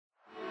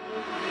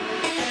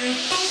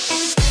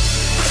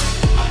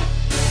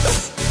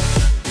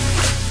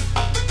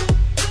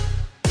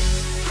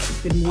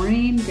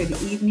morning, good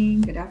evening,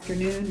 good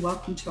afternoon.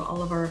 Welcome to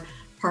all of our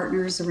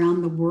partners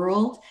around the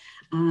world.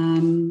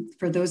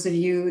 For those of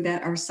you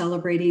that are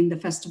celebrating the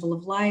Festival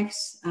of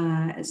Lights,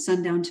 at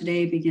sundown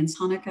today begins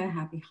Hanukkah.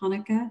 Happy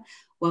Hanukkah.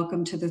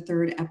 Welcome to the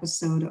third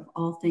episode of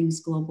All Things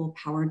Global,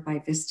 powered by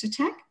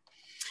Vistatech.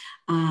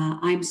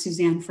 I'm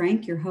Suzanne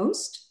Frank, your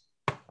host.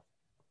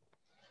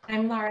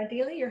 I'm Laura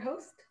Dealey, your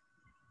host.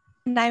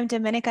 And I'm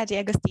Domenica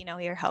D'Agostino,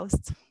 your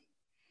host.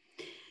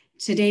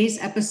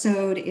 Today's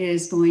episode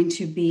is going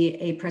to be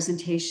a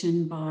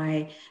presentation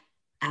by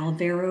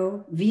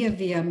Alvaro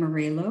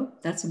Villavilla-Morelo,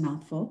 that's a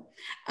mouthful,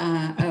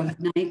 of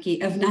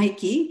Nike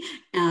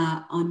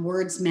on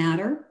Words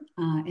Matter,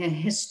 a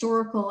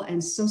historical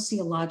and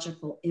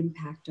sociological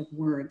impact of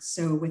words.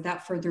 So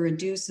without further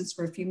ado, since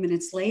we're a few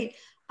minutes late,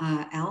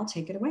 Al,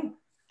 take it away.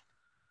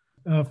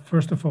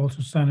 First of all,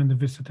 Suzanne and the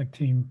Vistatech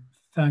team,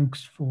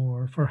 thanks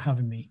for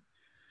having me.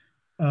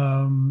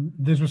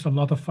 This was a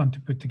lot of fun to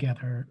put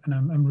together, and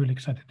I'm really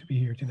excited to be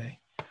here today.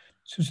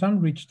 Suzanne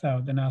reached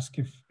out and asked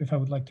if I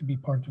would like to be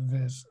part of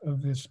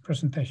this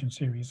presentation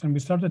series, and we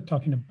started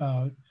talking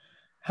about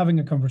having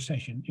a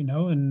conversation,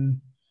 and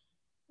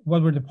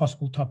what were the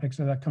possible topics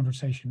that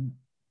conversation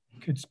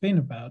could spin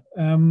about.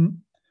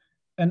 And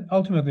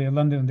ultimately, I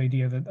landed on the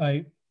idea that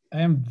I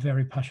am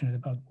very passionate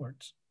about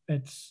words.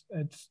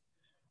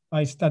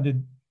 I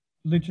studied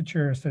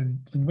literature, I studied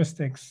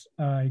linguistics,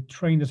 I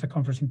trained as a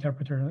conference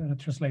interpreter and a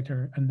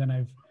translator, and then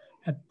I've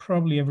had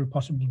probably every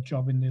possible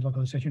job in the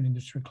localization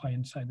industry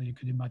client side that you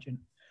could imagine.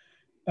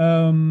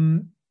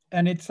 And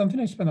it's something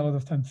I spend a lot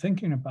of time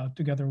thinking about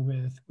together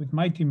with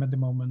my team at the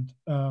moment,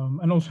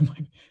 and also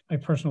my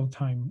personal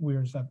time,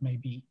 weird as that may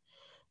be.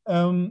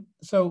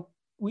 So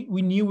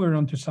we knew we were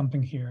onto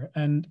something here,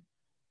 and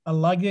I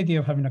like the idea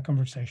of having a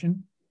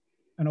conversation,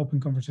 an open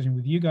conversation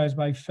with you guys,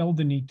 but I felt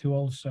the need to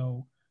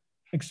also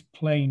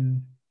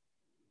explain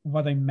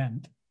what I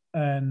meant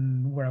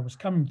and where I was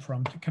coming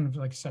from to kind of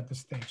like set the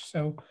stage.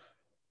 So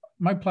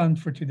my plan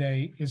for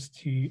today is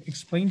to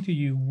explain to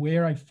you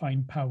where I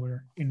find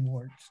power in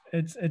words.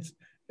 It's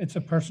a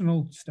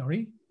personal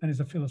story and it's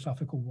a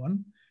philosophical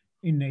one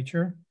in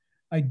nature.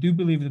 I do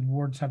believe that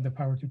words have the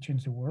power to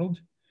change the world.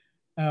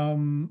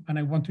 And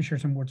I want to share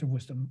some words of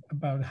wisdom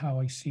about how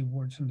I see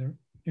words and their,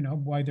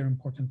 why they're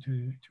important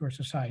to our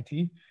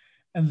society.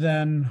 And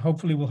then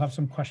hopefully we'll have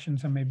some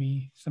questions and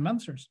maybe some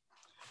answers.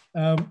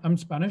 I'm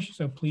Spanish,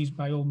 so please,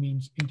 by all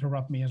means,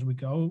 interrupt me as we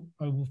go.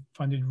 I will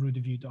find it rude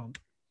if you don't.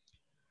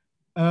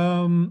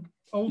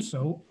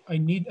 Also, I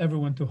need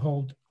everyone to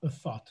hold a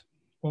thought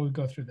while we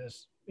go through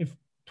this. If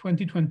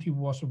 2020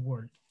 was a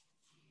word,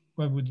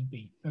 what would it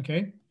be?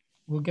 Okay,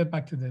 we'll get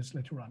back to this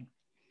later on.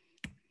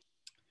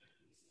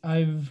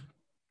 I've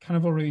kind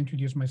of already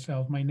introduced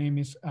myself. My name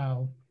is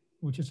Al,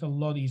 which is a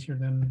lot easier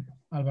than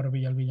Alvaro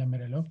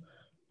Villavilla-Morelo.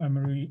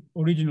 I'm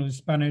originally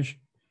Spanish.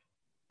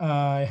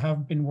 I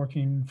have been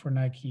working for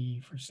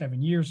Nike for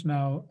 7 years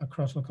now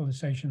across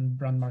localization,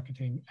 brand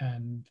marketing,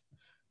 and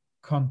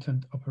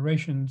content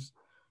operations.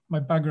 My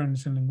background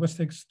is in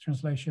linguistics,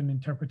 translation,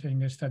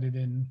 interpreting. I studied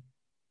in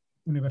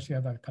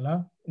Universidad de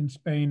Alcalá in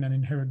Spain and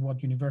in Herod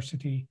Watt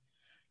University,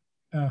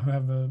 who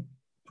have a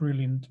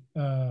brilliant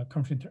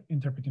conference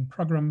interpreting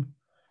program.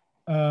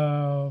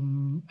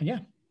 And yeah,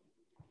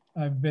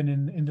 I've been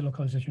in the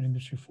localization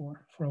industry for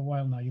a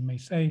while now, you may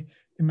say.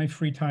 In my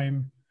free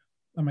time,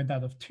 I'm a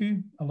dad of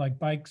 2. I like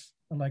bikes,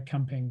 I like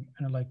camping,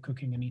 and I like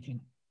cooking and eating.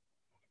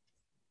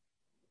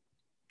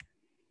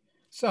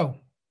 So,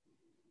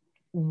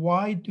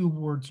 why do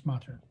words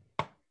matter?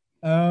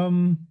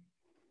 The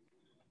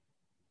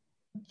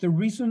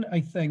reason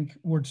I think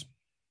words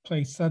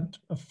play such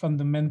a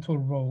fundamental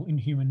role in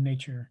human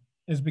nature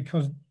is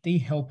because they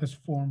help us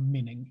form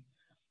meaning.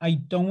 I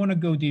don't want to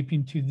go deep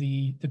into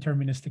the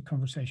deterministic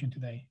conversation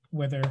today,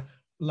 whether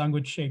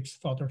language shapes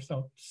thought or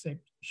thought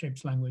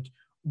shapes language.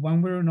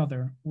 One way or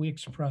another, we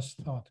express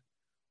thought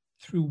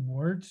through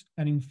words,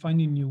 and in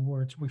finding new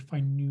words, we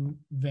find new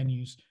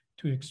venues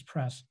to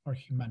express our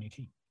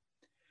humanity.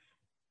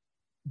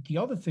 The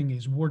other thing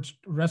is words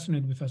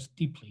resonate with us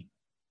deeply.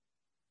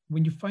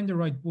 When you find the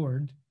right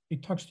word,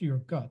 it talks to your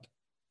gut,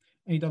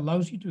 and it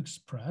allows you to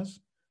express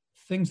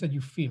things that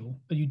you feel,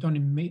 but you don't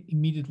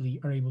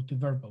immediately are able to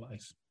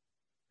verbalize.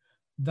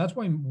 That's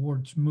why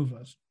words move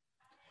us.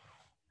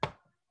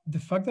 The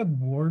fact that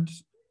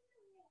words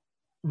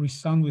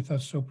resound with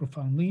us so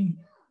profoundly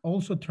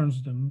also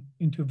turns them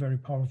into a very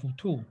powerful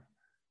tool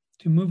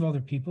to move other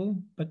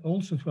people, but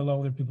also to allow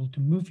other people to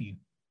move you,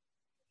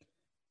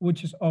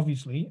 which is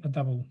obviously a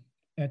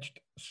double-edged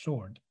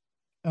sword.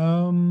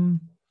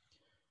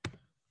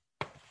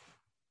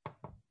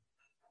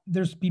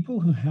 There's people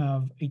who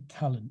have a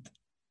talent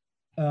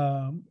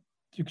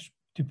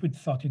to put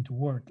thought into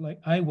word. Like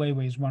Ai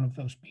Weiwei is one of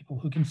those people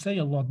who can say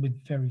a lot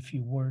with very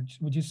few words,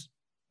 which is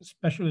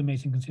especially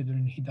amazing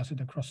considering he does it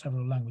across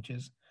several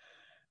languages.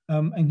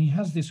 And he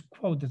has this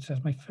quote that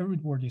says, "My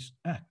favorite word is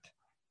act."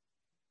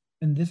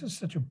 And this is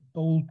such a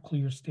bold,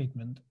 clear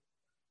statement,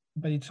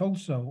 but it's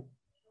also,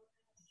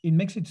 it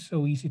makes it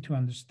so easy to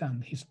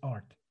understand his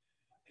art,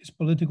 his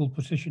political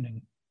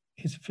positioning,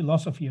 his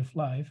philosophy of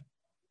life,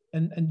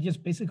 and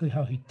just basically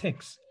how he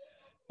ticks.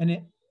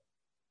 And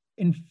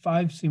in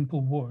 5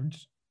 simple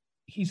words,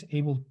 he's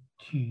able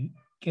to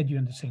get you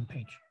on the same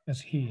page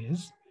as he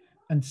is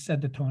and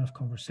set the tone of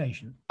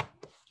conversation.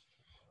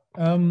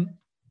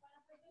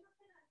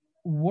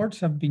 Words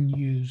have been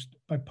used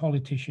by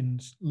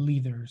politicians,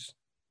 leaders,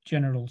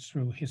 generals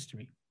through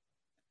history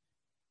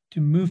to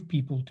move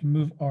people, to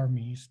move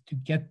armies, to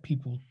get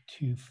people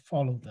to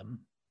follow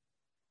them.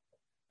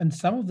 And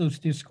some of those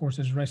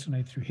discourses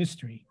resonate through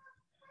history.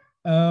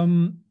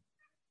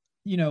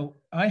 You know,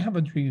 I have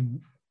a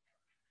dream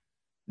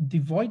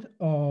devoid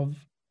of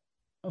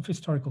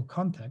historical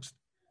context.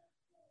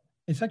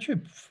 It's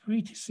actually a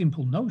pretty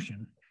simple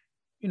notion.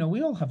 You know,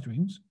 we all have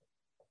dreams.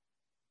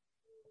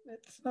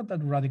 It's not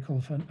that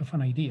radical of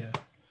an idea.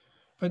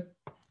 But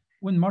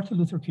when Martin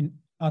Luther King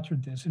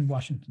uttered this in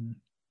Washington,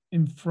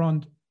 in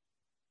front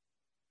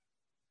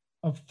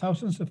of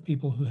thousands of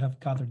people who have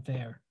gathered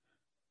there,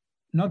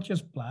 not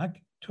just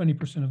Black,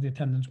 20% of the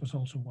attendance was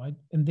also white,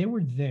 and they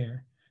were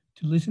there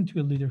to listen to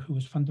a leader who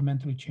was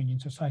fundamentally changing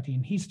society.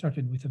 And he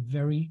started with a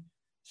very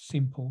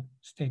simple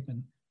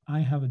statement: I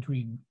have a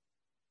dream.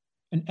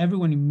 And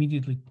everyone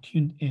immediately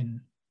tuned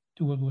in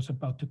to what was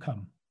about to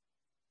come.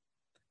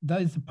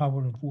 That is the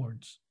power of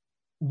words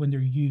when they're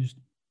used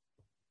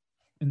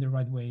in the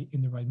right way,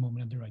 in the right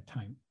moment, at the right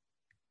time.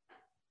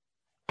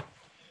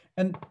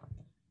 And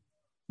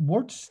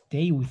words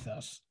stay with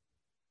us,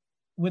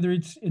 whether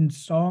it's in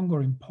song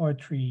or in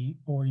poetry,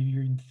 or if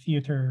you're in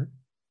theater,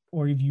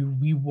 or if you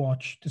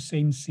rewatch the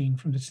same scene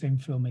from the same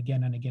film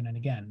again and again and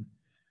again.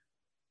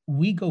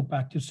 We go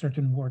back to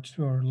certain words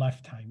through our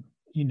lifetime,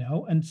 you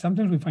know, and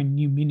sometimes we find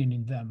new meaning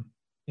in them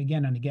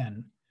again and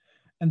again.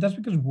 And that's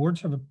because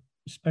words have a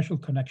special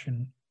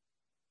connection,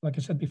 like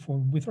I said before,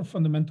 with our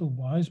fundamental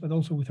whys, but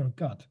also with our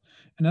gut.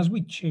 And as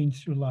we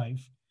change through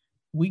life,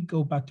 we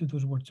go back to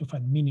those words to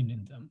find meaning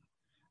in them.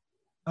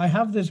 I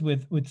have this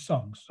with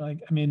songs.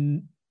 Like, I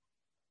mean,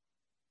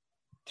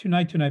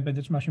 Tonight by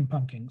the Smashing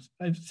Pumpkins.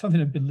 It's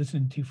something I've been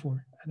listening to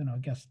for, I don't know, I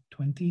guess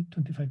 20,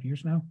 25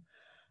 years now.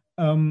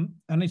 And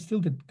I still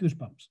get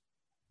goosebumps.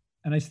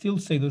 And I still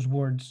say those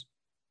words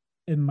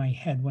in my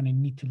head when I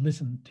need to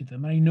listen to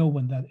them. I know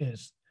when that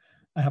is.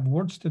 I have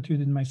words tattooed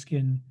in my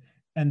skin,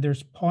 and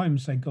there's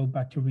poems I go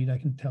back to read, I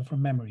can tell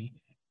from memory.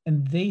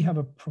 And they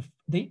have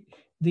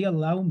they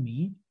allow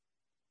me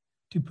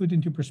to put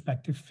into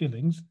perspective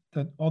feelings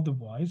that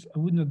otherwise I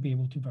would not be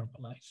able to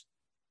verbalize,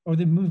 or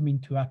they move me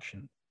into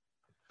action.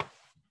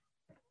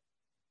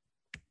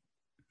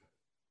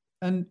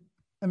 And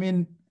I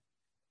mean,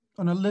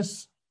 on a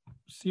less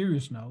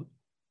serious note,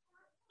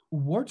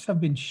 words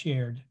have been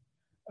shared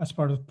as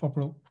part of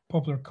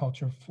popular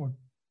culture for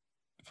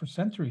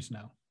centuries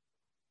now.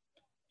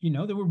 You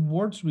know, there were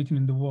words written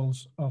in the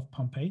walls of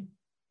Pompeii.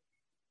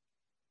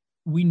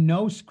 We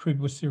know script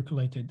was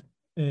circulated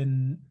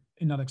in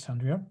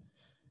Alexandria.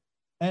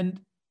 And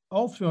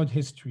all throughout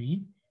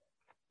history,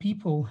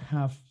 people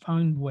have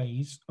found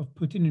ways of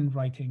putting in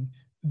writing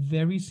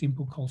very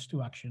simple calls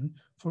to action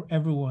for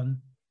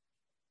everyone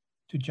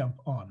to jump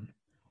on.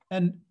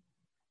 And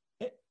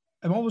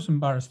I'm always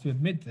embarrassed to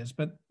admit this,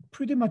 but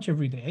pretty much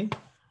every day,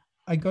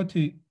 I go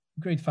to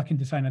Great Fucking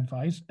Design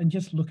Advice and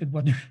just look at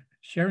what they're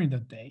sharing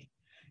that day,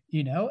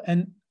 you know?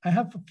 And I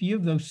have a few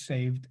of those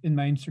saved in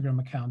my Instagram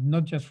account,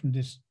 not just from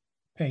this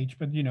page,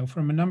 but, you know,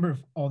 from a number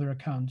of other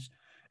accounts.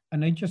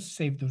 And I just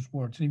save those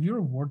words. And if you're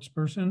a words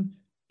person,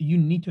 you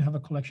need to have a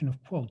collection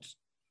of quotes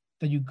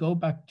that you go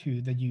back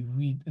to, that you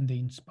read, and they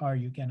inspire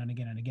you again and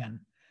again and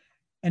again.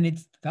 And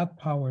it's that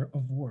power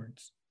of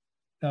words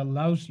that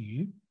allows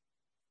you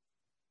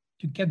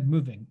to get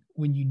moving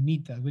when you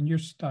need that, when you're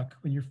stuck,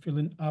 when you're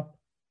feeling up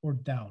or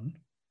down,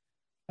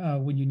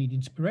 when you need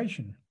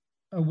inspiration,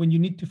 when you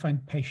need to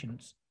find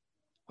patience,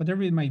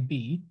 whatever it might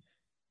be.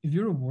 If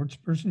you're a words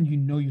person, you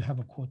know you have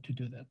a quote to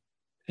do that,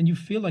 and you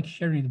feel like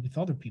sharing it with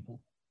other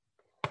people.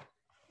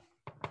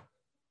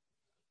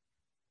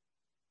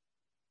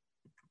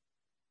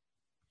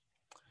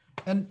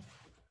 And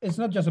it's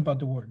not just about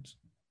the words.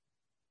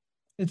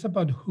 It's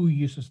about who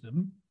uses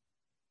them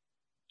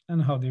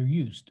and how they're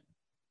used.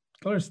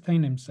 Gloria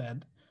Steinem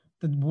said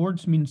that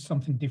words mean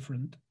something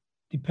different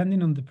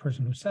depending on the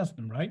person who says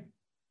them, right?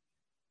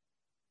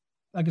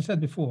 Like I said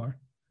before,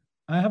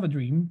 I have a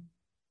dream,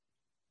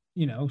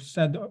 you know,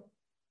 said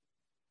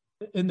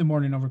in the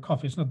morning over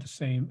coffee. It's not the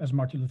same as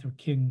Martin Luther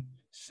King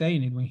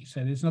saying it when he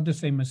said it. It's not the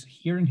same as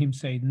hearing him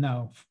say it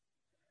now,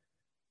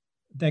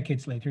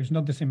 decades later. It's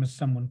not the same as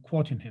someone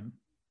quoting him.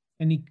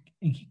 And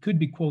he could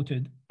be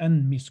quoted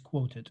and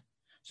misquoted.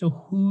 So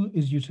who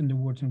is using the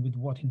words and with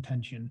what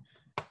intention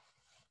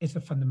is a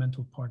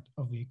fundamental part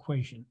of the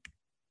equation.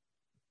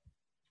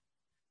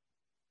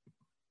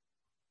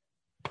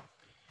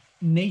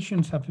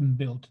 Nations have been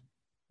built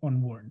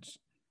on words.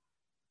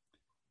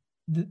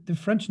 The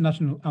French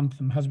national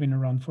anthem has been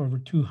around for over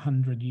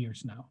 200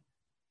 years now.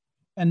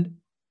 And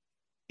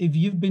if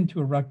you've been to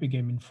a rugby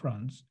game in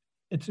France,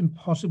 it's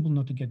impossible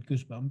not to get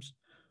goosebumps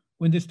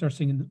when they start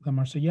singing La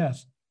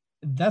Marseillaise.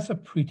 That's a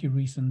pretty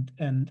recent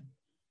and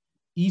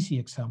easy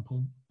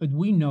example, but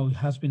we know it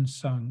has been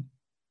sung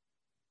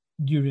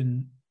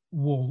during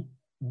world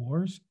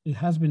wars. It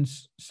has been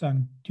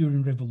sung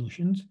during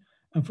revolutions.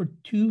 And for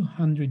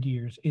 200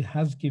 years, it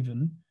has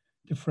given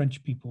the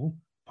French people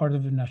part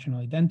of their national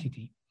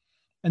identity.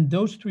 And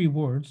those three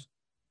words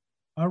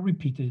are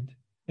repeated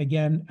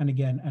again and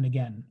again and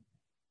again.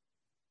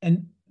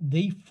 And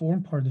they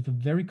form part of a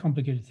very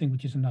complicated thing,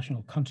 which is a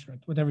national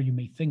construct, whatever you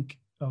may think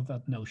of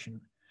that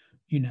notion,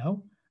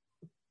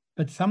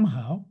 but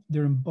somehow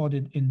they're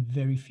embodied in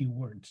very few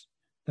words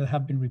that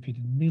have been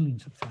repeated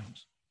millions of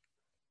times.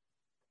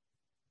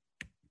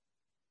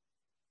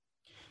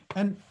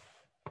 And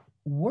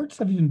words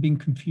have even been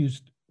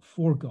confused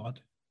for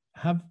God,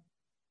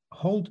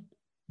 hold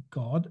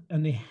God,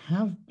 and they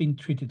have been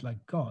treated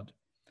like God.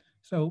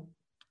 So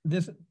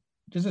there's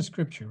a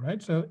scripture,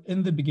 right? So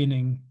in the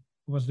beginning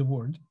was the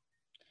Word,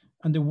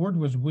 and the Word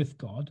was with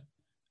God,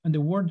 and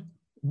the Word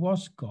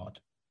was God.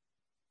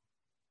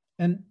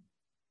 And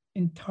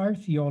entire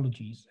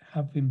theologies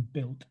have been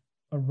built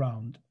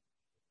around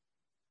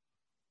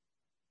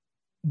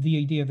the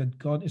idea that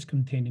God is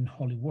contained in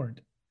Holy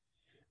Word,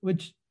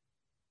 which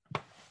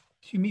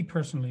to me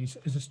personally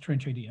is a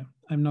strange idea.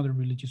 I'm not a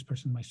religious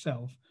person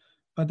myself,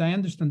 but I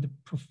understand the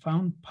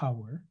profound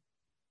power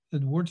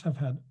that words have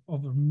had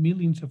over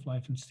millions of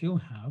lives and still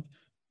have,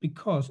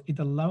 because it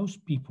allows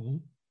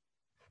people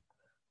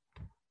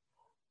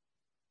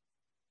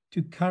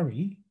to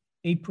carry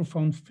a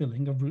profound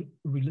feeling of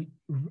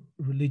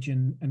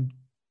religion and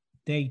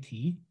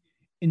deity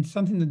in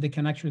something that they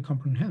can actually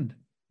comprehend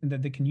and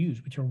that they can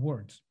use, which are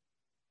words.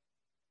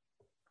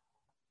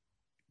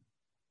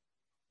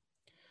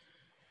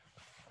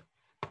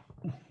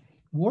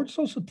 Words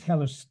also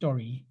tell a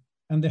story,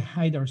 and they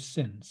hide our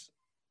sins.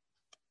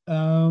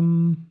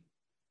 There's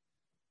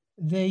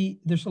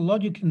a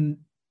lot you can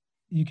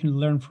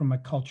learn from a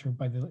culture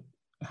by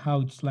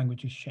how its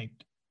language is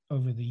shaped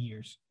over the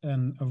years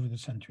and over the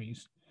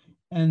centuries,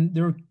 and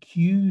there are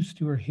cues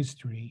to our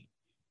history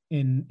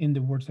in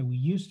the words that we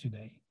use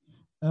today.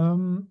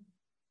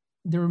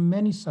 There are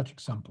many such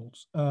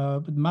examples,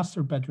 but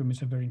master bedroom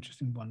is a very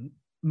interesting one.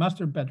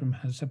 Master bedroom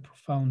has a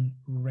profound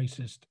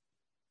racist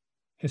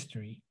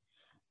history.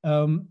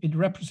 It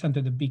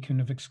represented a beacon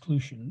of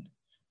exclusion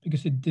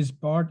because it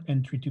disbarred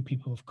entry to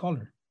people of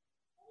color.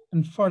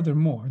 And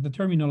furthermore, the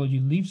terminology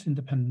leaves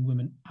independent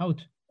women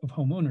out of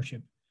home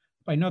ownership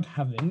by not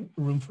having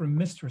room for a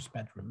mistress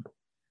bedroom.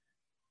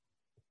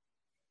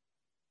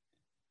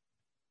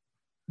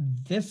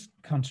 This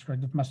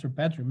construct of master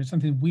bedroom is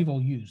something we've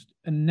all used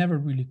and never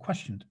really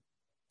questioned,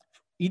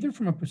 either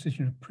from a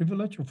position of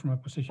privilege or from a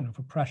position of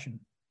oppression.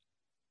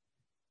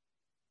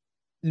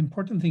 The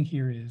important thing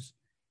here is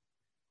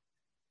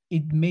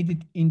it made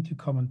it into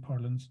common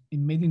parlance, it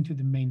made it into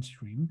the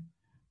mainstream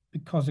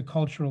because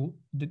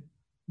the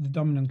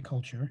dominant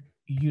culture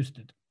used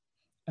it,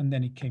 and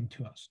then it came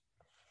to us.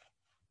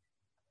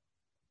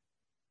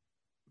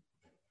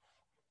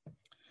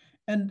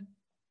 And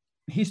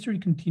history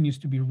continues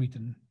to be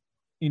written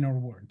in our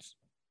words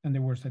and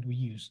the words that we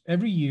use.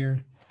 Every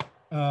year,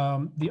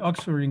 the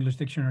Oxford English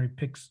Dictionary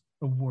picks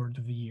a word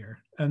of the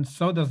year, and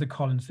so does the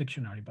Collins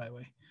Dictionary, by the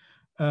way,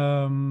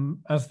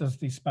 as does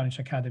the Spanish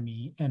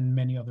Academy and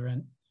many other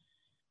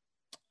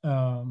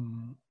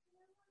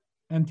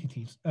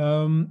entities.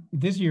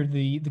 This year,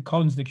 the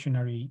Collins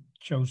Dictionary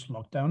chose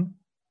lockdown,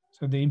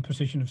 so the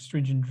imposition of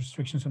stringent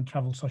restrictions on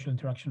travel, social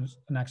interactions,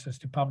 and access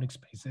to public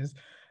spaces,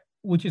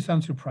 which is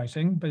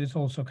unsurprising, but it's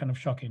also kind of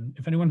shocking.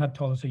 If anyone had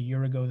told us a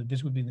year ago that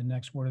this would be the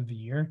next word of the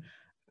year,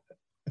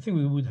 I think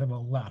we would have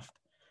all laughed.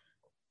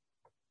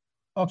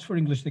 Oxford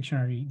English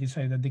Dictionary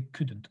decided that they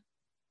couldn't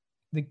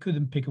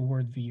pick a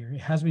word of the year.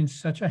 It has been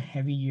such a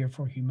heavy year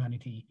for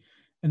humanity,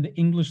 and the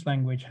English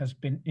language has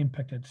been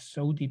impacted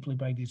so deeply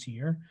by this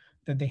year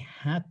that they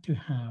had to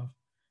have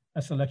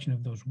a selection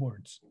of those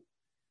words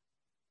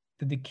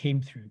that they came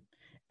through.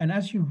 And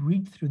as you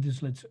read through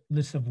this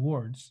list of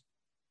words,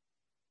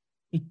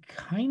 it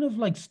kind of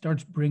like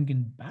starts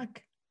bringing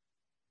back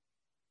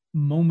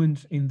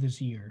moments in this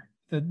year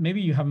that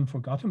maybe you haven't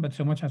forgotten, but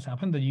so much has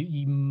happened that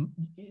you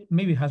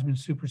maybe has been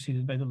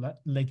superseded by the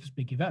latest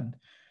big event.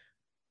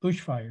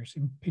 Bushfires,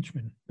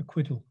 impeachment,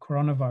 acquittal,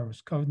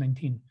 coronavirus,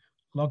 COVID-19,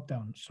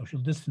 lockdown, social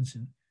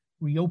distancing,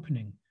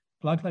 reopening,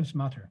 Black Lives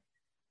Matter,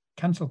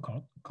 cancel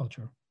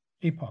culture,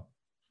 APOC,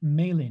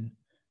 mail-in,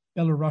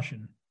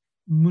 Belarusian,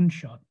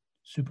 moonshot,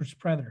 super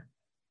spreader,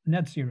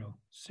 net zero,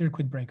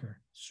 circuit breaker,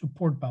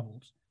 support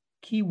bubbles,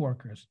 key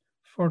workers,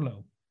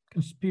 furlough,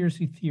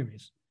 conspiracy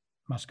theories,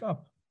 mask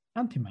up,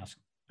 anti-mask,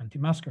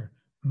 anti-masker,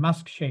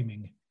 mask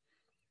shaming,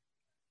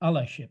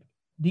 allyship,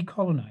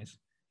 decolonize,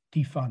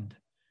 defund,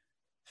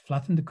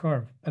 flatten the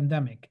curve,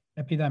 pandemic,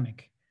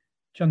 epidemic,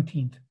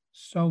 Juneteenth,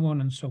 so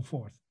on and so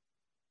forth.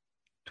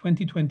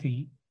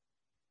 2020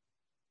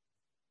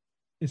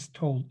 is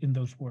told in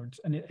those words,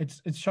 and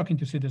it's shocking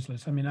to see this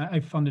list. I mean, I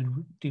found it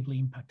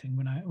deeply impacting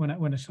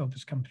when I saw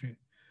this come through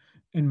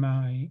in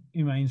my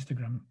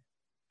Instagram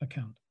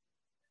account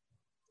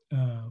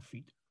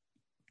feed.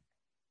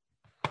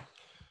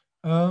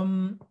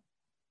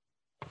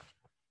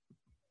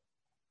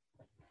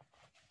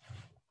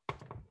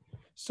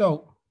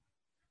 So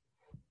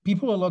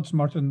people a lot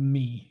smarter than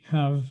me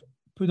have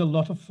put a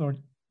lot of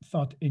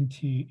thought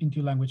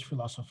into language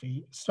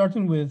philosophy,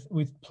 starting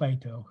with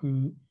Plato,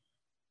 who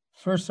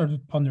first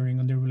started pondering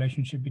on the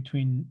relationship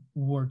between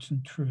words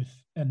and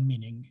truth and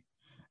meaning.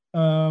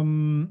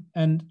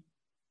 And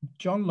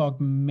John Locke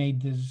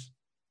made this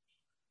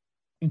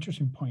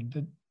interesting point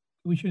that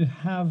we should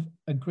have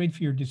a great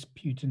fear of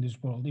disputes in this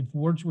world if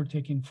words were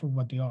taken for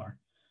what they are,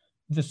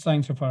 the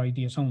signs of our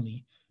ideas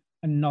only,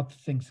 and not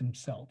things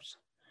themselves.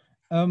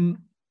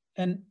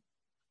 And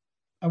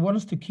I want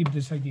us to keep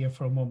this idea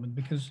for a moment,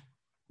 because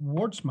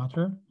words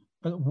matter,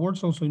 but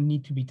words also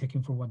need to be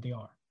taken for what they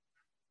are.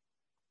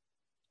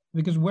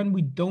 Because when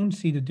we don't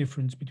see the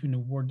difference between a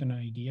word and an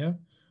idea,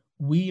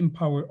 we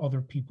empower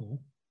other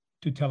people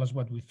to tell us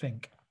what we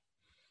think.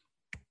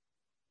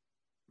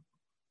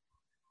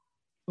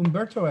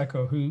 Umberto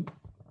Eco, who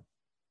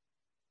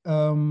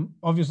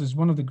obviously is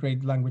one of the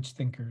great language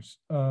thinkers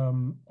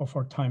of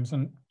our times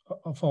and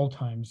of all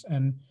times,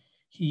 and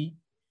he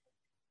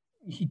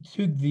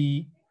took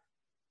the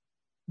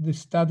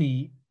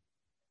study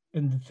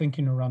and the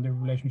thinking around the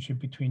relationship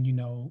between, you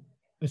know,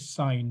 a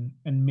sign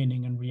and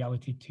meaning and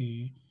reality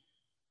to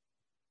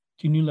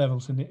new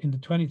levels in the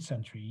 20th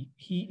century.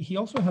 He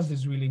also has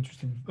this really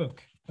interesting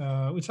book.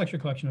 It's actually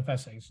a collection of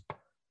essays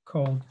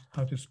called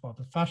How to Spot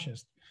a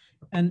Fascist.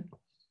 And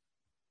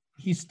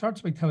he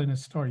starts by telling a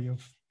story of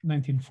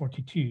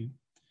 1942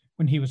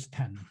 when he was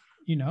 10,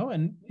 you know,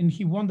 and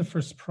he won the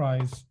first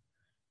prize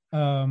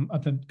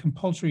at a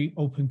compulsory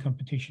open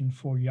competition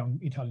for young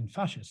Italian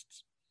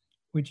fascists,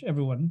 which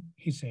everyone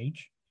his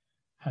age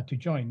had to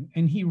join.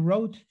 And he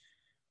wrote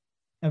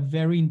a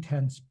very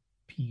intense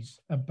piece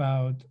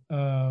about,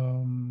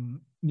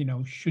 you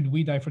know, should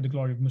we die for the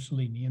glory of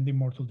Mussolini and the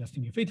immortal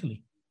destiny of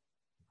Italy?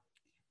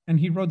 And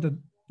he wrote that,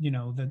 you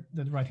know,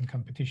 that writing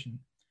competition.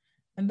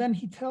 And then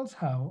he tells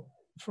how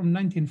from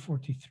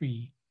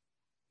 1943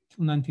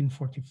 to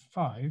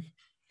 1945,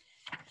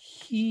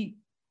 he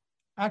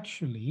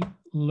actually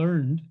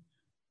learned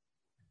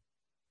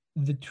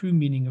the true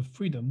meaning of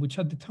freedom, which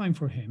at the time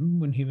for him,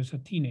 when he was a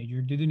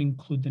teenager, didn't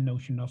include the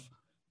notion of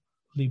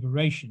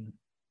liberation.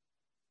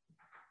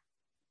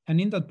 And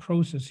in that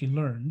process, he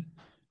learned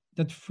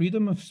that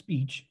freedom of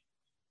speech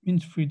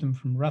means freedom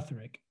from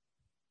rhetoric,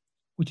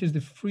 which is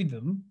the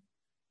freedom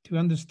to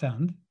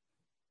understand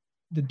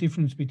the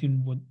difference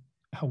between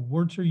how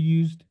words are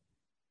used,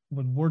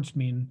 what words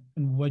mean,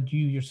 and what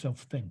you yourself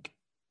think.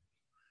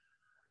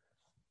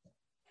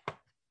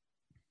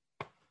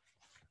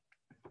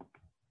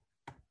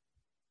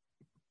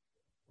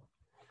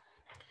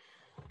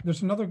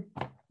 There's another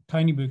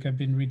tiny book I've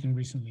been reading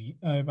recently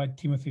by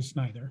Timothy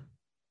Snyder,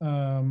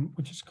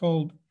 which is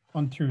called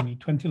On Tyranny,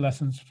 20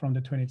 Lessons from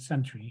the 20th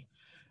Century.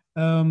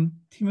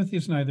 Timothy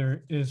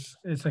Snyder is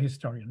a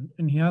historian,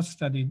 and he has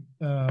studied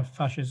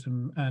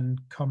fascism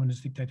and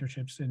communist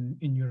dictatorships in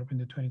Europe in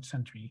the 20th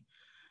century.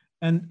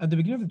 And at the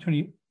beginning of the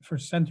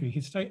 21st century,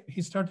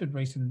 he started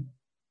raising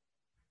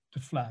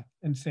the flag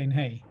and saying,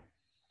 hey,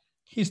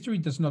 history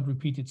does not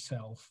repeat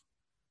itself,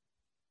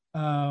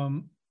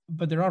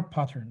 but there are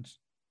patterns,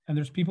 and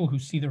there's people who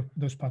see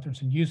those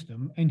patterns and use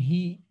them. And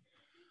he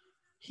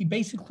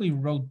basically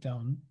wrote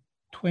down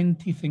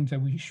 20 things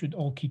that we should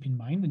all keep in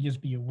mind and just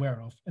be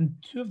aware of. And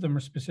 2 of them are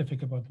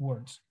specific about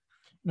words.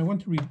 And I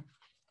want to read a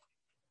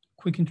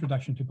quick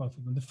introduction to both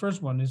of them. The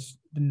first one is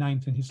the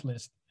 9th in his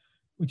list,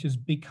 which is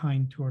be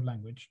kind to our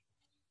language.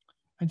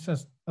 It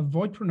says,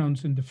 avoid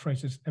pronouncing the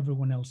phrases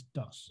everyone else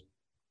does.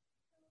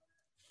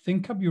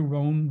 Think up your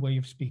own way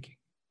of speaking,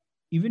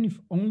 even if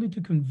only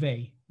to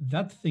convey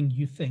that thing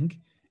you think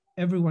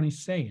everyone is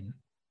saying.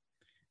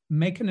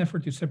 Make an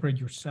effort to separate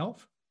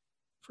yourself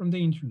from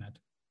the internet.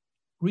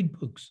 Read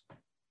books.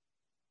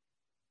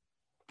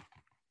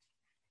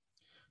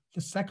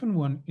 The second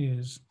one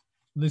is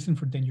listen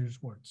for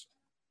dangerous words.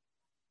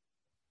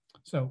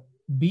 So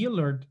be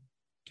alert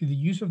to the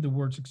use of the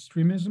words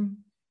extremism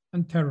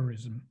and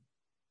terrorism.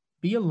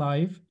 Be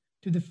alive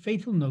to the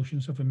fatal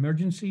notions of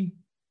emergency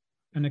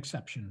and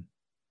exception.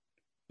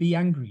 Be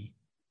angry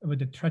about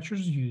the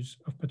treacherous use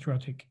of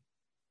patriotic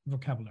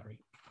vocabulary.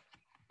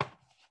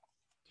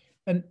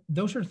 And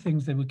those are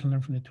things that we can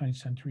learn from the 20th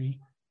century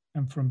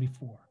and from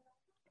before.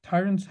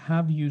 Tyrants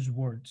have used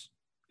words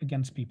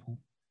against people,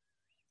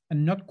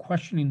 and not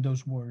questioning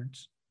those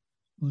words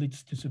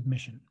leads to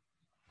submission.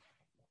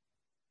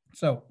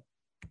 So,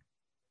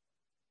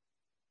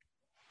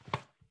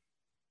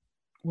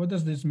 what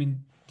does this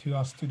mean to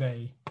us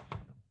today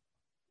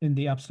in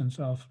the absence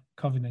of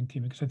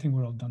COVID-19? Because I think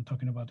we're all done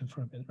talking about it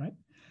for a bit, right?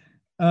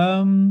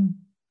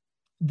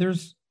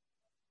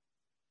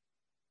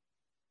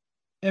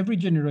 Every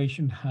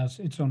generation has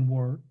its own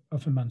war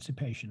of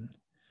emancipation.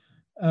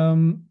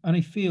 And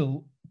I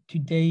feel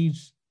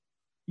today's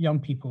young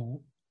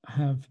people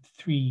have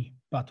 3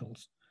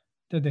 battles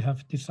that they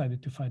have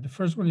decided to fight. The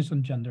first one is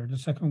on gender, the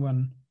second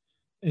one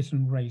is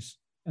on race,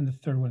 and the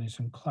third one is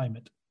on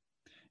climate.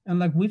 And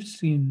like we've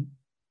seen,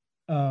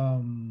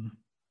 and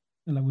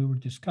like we were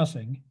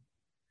discussing,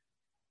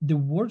 the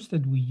words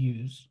that we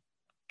use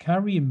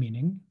carry a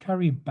meaning,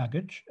 carry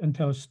baggage, and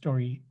tell a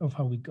story of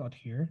how we got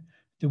here.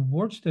 The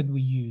words that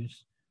we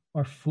use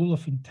are full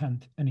of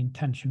intent and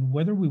intention,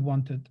 whether we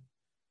want it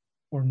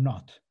or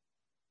not.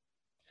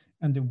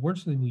 And the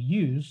words that we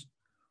use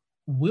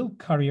will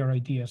carry our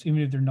ideas,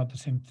 even if they're not the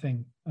same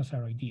thing as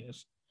our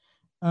ideas.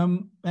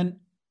 And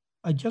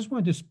I just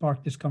wanted to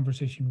spark this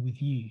conversation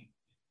with you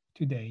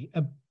today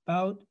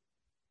about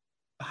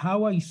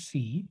how I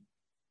see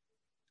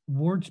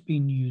words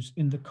being used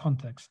in the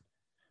context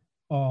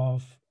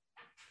of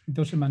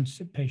those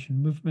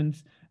emancipation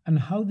movements and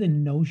how the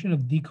notion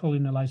of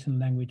decolonializing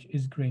language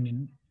is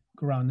gaining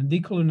ground. And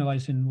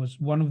decolonializing was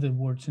one of the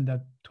words in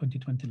that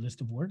 2020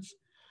 list of words.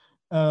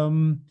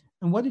 And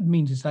what it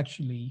means is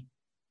actually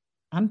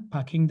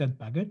unpacking that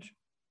baggage,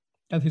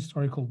 that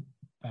historical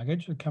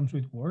baggage that comes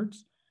with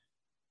words,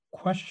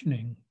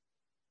 questioning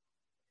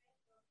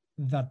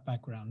that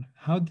background.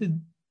 How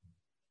did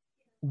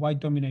white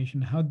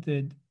domination, how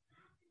did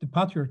the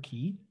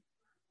patriarchy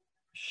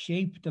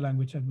shape the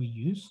language that we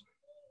use?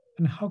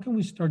 And how can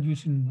we start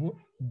using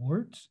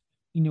words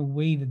in a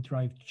way that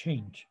drives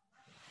change?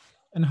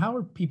 And how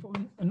are people,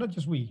 and not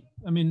just we,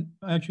 I mean,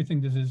 I actually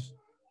think this is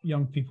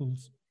young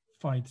people's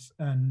fights,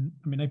 and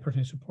I mean, I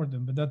personally support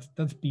them, but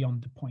that's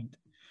beyond the point.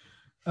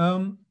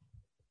 On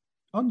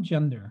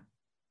gender,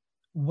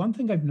 one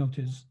thing I've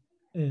noticed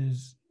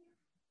is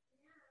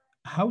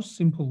how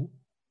simple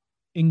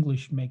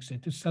English makes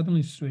it to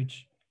suddenly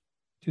switch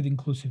to the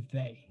inclusive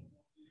they.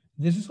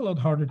 This is a lot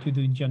harder to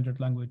do in gendered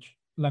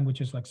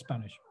languages like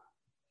Spanish,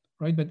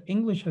 right? But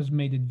English has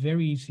made it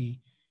very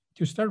easy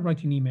to start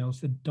writing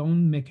emails that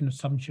don't make an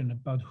assumption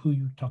about who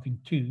you're talking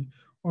to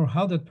or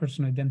how that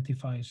person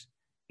identifies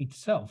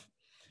itself.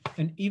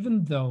 And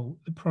even though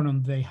the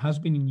pronoun they has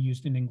been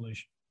used in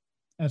English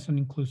as an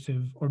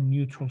inclusive or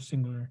neutral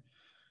singular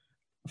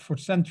for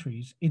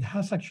centuries, it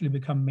has actually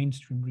become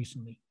mainstream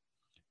recently,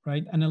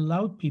 right? And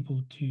allowed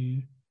people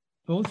to,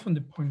 both from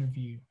the point of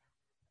view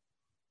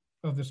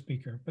of the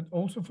speaker, but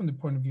also from the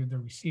point of view of the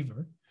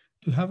receiver,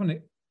 to have a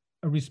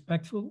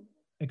respectful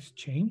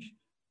exchange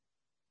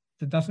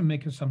that doesn't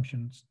make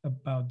assumptions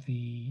about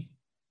the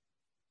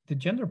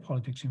gender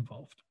politics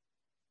involved.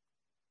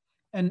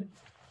 And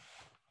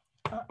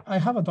I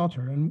have a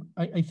daughter, and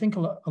I think a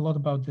lot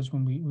about this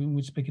when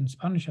we speak in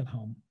Spanish at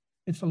home.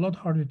 It's a lot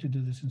harder to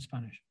do this in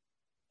Spanish.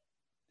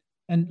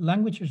 And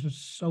languages are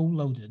so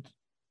loaded.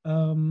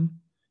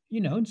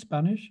 You know, in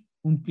Spanish,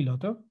 un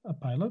piloto, a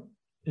pilot,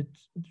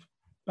 it's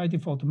by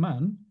default a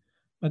man,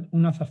 but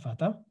una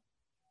azafata,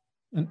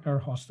 an air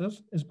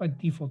hostess, is by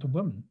default a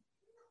woman.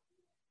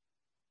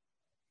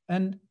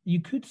 And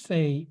you could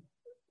say,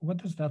 what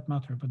does that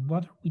matter? But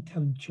what are we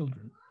telling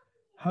children?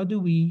 How do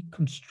we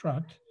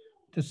construct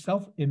the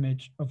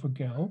self-image of a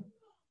girl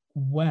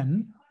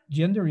when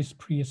gender is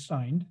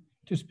pre-assigned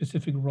to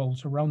specific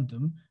roles around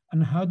them?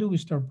 And how do we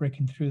start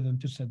breaking through them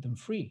to set them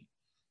free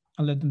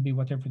and let them be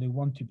whatever they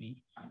want to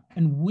be?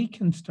 And we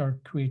can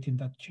start creating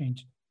that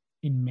change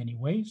in many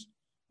ways.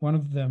 One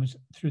of them is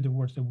through the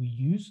words that we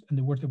use and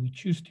the words that we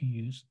choose to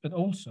use, but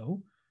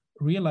also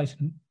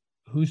realizing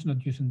who's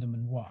not using them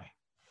and why.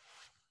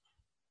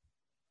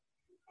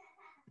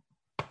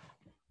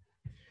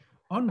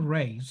 On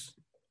race,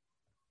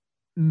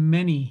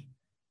 many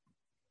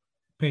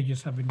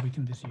pages have been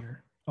written this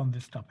year on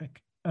this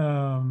topic,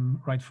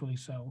 rightfully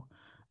so.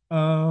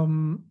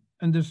 And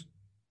there's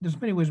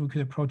many ways we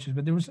could approach it,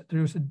 but there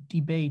was a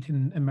debate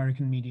in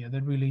American media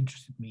that really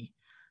interested me,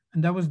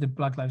 and that was the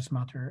Black Lives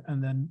Matter,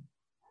 and then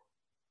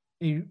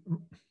a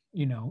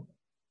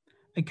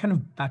kind of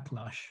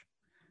backlash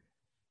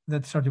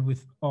that started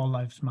with All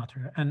Lives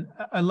Matter. And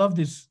I love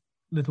this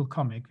little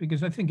comic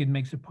because I think it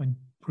makes a point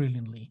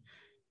brilliantly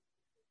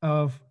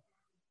of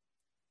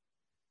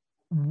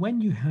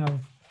when you have,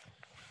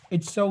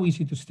 it's so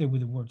easy to stay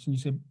with the words and you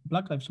say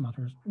Black Lives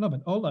Matter. No,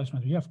 but all lives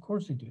matter. Yeah, of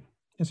course they do.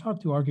 It's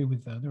hard to argue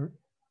with that,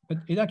 but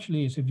it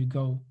actually is. If you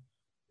go,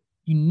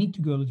 you need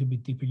to go a little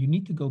bit deeper. You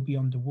need to go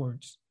beyond the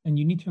words, and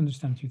you need to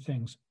understand two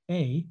things.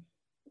 A,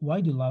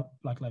 why do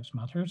Black Lives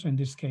Matter? So in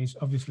this case,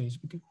 obviously, it's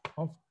because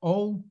of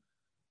all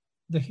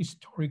the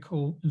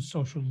historical and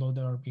social law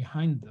that are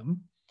behind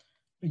them.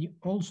 But you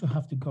also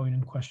have to go in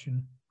and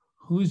question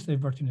who is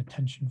diverting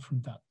attention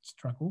from that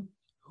struggle,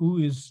 who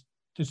is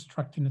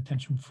distracting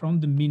attention from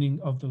the meaning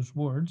of those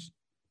words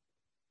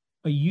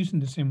by using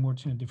the same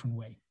words in a different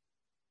way.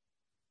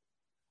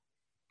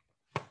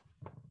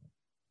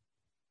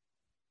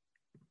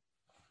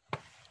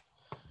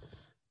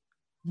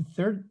 The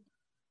third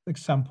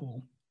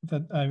example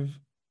that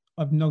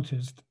I've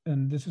noticed,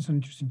 and this is an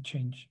interesting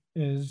change,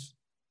 is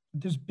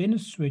there's been a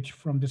switch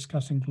from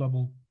discussing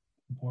global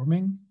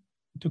warming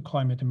to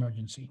climate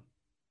emergency.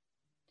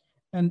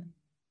 And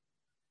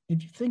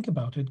if you think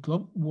about it,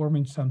 global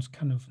warming sounds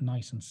kind of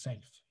nice and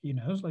safe. You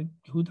know, it's like,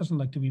 who doesn't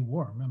like to be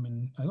warm? I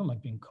mean, I don't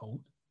like being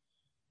cold.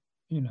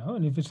 You know,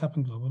 and if it's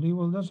happened globally,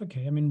 well, that's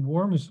okay. I mean,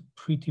 warm is a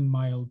pretty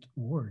mild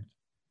word.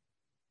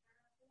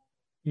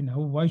 You know,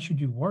 why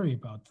should you worry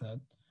about that?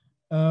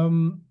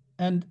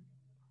 And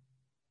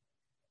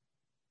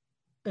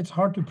it's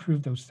hard to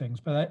prove those things,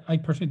 but I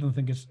personally don't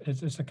think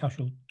it's a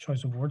casual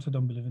choice of words. I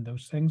don't believe in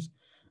those things.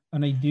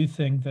 And I do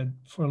think that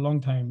for a long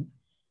time,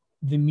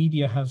 the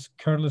media has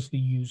carelessly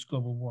used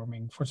global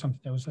warming for something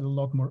that was a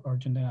lot more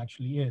urgent than it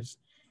actually is.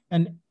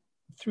 And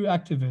through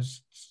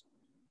activists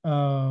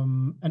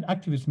and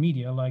activist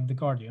media like The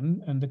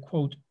Guardian, and the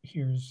quote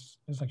here is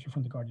actually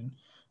from The Guardian.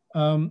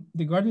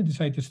 The Guardian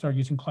decided to start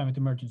using climate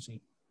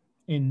emergency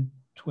in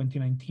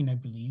 2019, I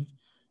believe,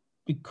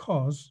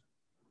 because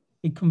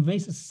it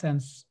conveys a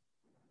sense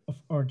of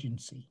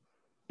urgency.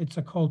 It's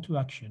a call to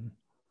action.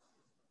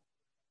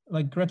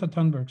 Like Greta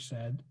Thunberg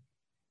said,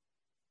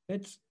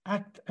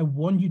 I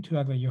want you to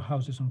act like your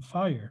house is on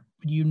fire,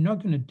 but you're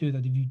not going to do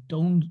that if you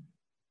don't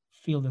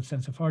feel that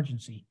sense of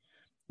urgency.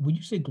 Would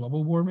you say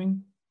global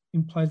warming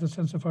implies a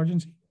sense of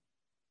urgency?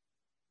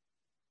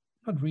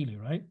 Not really,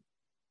 right?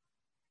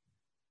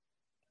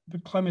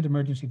 But climate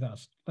emergency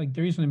does. Like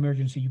there is an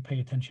emergency, you pay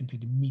attention to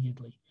it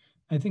immediately.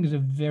 I think it's a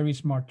very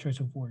smart choice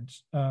of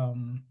words that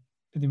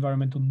the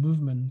environmental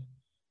movement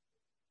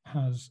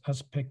has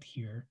picked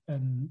here,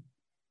 and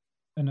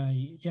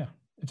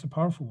it's a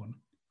powerful one.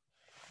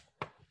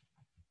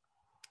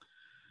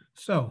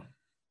 So,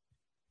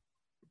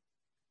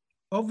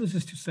 all this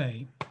is to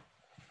say,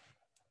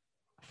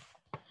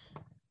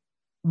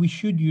 we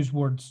should use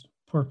words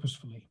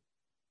purposefully.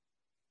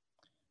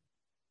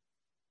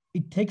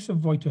 It takes a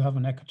void to have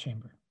an echo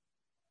chamber,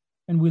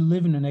 and we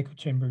live in an echo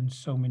chamber in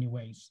so many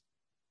ways.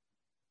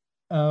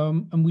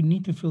 And we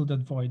need to fill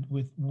that void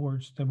with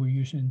words that we're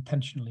using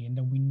intentionally and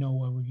that we know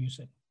what we're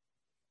using.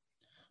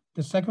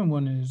 The second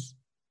one is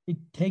it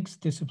takes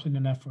discipline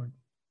and effort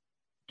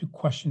to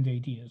question the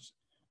ideas,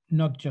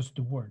 not just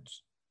the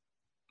words.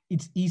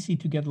 It's easy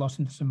to get lost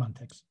in the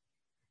semantics,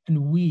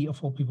 and we,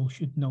 of all people,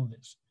 should know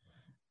this.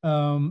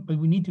 But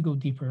we need to go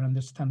deeper and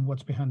understand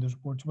what's behind those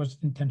words, what's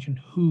the intention,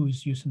 who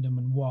is using them,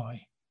 and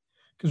why.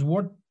 Because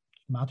words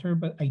matter,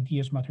 but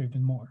ideas matter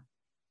even more.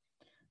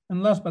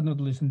 And last but not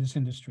least, in this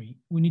industry,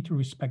 we need to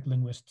respect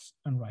linguists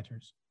and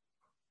writers.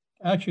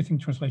 I actually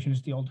think translation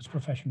is the oldest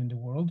profession in the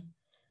world,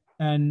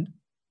 and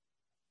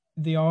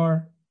they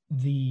are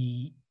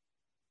the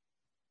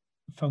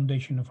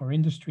foundation of our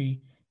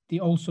industry. They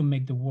also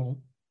make the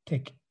world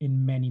tick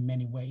in many,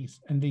 many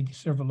ways, and they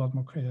deserve a lot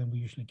more credit than we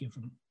usually give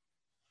them.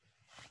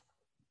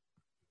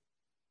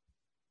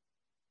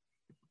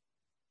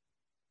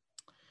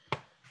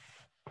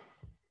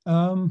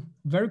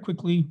 Very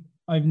quickly,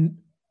 I've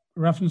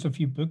referenced a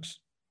few books.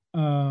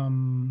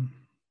 Susan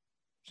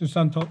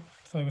thought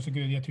it was a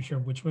good idea to share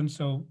which one.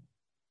 So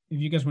if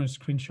you guys want to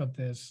screenshot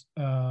this,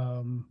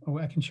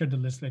 or I can share the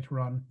list later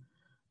on.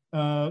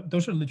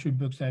 Those are literally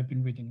books that I've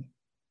been reading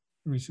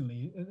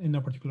recently in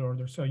no particular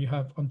order. So you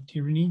have On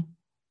Tyranny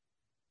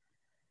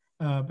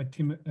by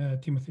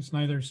Timothy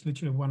Snyder. It's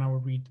literally a 1 hour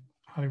read,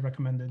 highly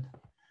recommended.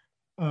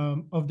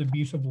 Of the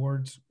Abuse of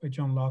Words by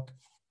John Locke.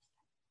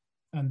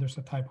 And there's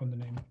a typo in the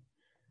name.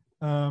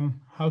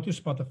 How to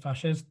Spot a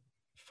Fascist,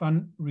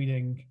 fun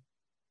reading,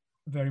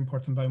 very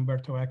important, by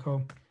Umberto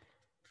Eco.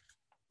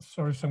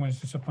 Sorry if someone is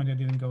disappointed I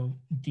didn't go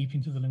deep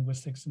into the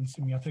linguistics and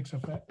semiotics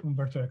of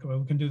Umberto Eco, but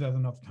we can do that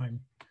another time.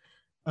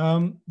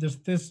 There's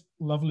this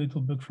lovely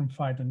little book from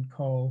Phaidon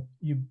called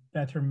You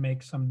Better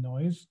Make Some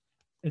Noise.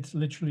 It's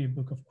literally a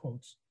book of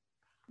quotes.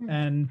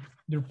 And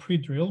they're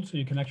pre-drilled, so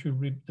you can actually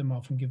read them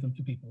off and give them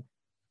to people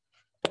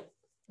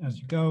as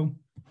you go.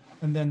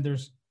 And then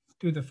there's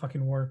Do the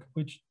Fucking Work,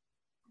 which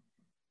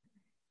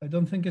I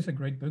don't think is a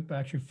great book, but I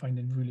actually find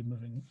it really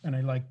moving. And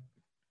I like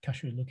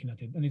casually looking at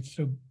it. And it's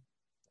so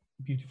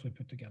beautifully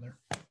put together.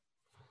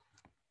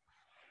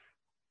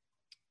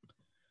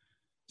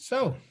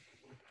 So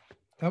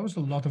that was a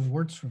lot of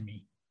words for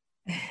me.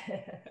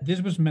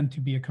 This was meant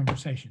to be a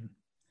conversation.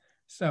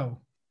 So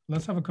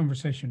let's have a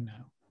conversation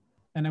now.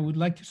 And I would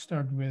like to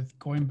start with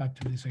going back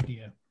to this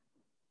idea.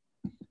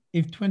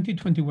 If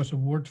 2020 was a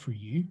word for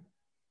you,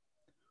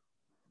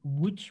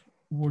 which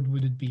word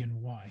would it be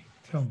and why?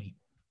 Tell me.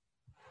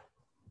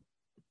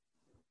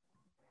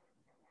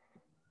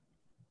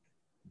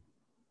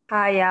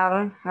 Hi,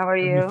 Al. How are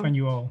you? Let me find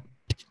you all.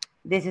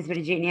 This is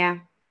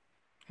Virginia.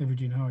 Hey,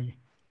 Virginia, how are you?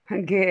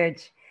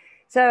 Good.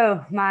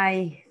 So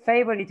my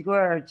favorite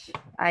word,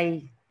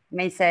 I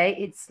may say,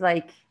 it's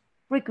like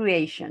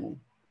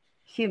recreation,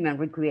 human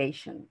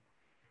recreation.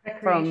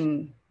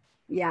 Recreation.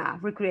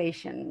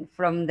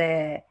 From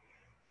the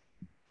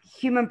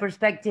human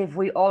perspective,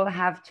 we all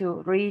have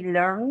to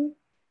relearn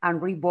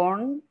and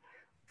reborn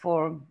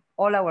for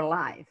all our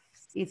lives.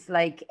 It's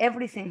like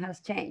everything has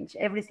changed,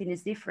 everything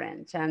is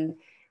different, and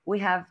we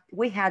had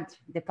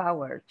the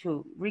power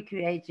to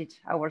recreate it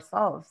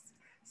ourselves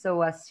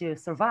so as to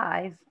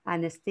survive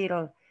and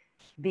still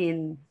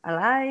being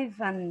alive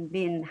and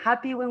being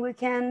happy when we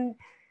can.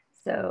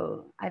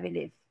 So I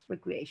believe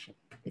recreation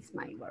is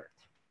my word.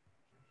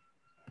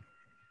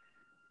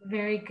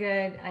 Very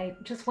good. I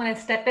just want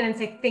to step in and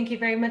say thank you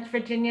very much,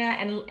 Virginia,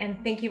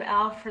 and thank you,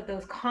 Al, for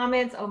those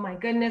comments. Oh my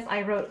goodness,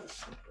 I wrote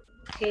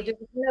pages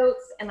of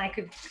notes, and I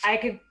could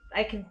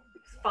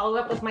follow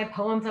up with my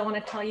poems I want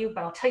to tell you,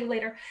 but I'll tell you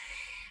later.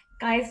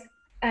 Guys,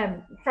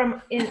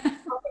 from in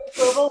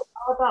Global, it's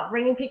all about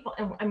bringing people,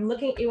 and I'm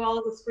looking at you all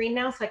on the screen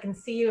now so I can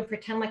see you and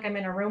pretend like I'm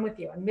in a room with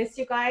you. I miss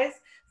you guys.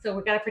 So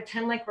we got to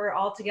pretend like we're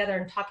all together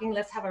and talking.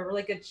 Let's have a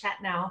really good chat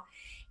now.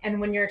 And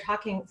when you're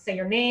talking, say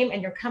your name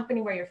and your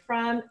company, where you're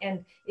from.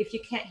 And if you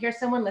can't hear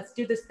someone, let's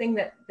do this thing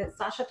that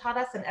Sasha taught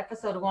us in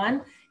episode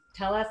 1.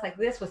 Tell us like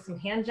this with some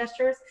hand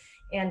gestures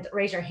and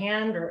raise your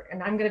hand,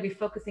 and I'm going to be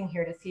focusing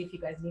here to see if you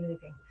guys need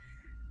anything.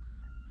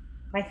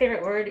 My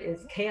favorite word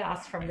is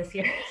chaos from this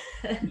year.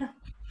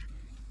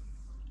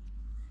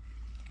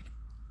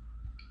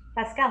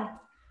 Pascal.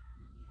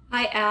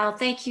 Hi, Al.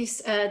 Thank you.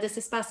 This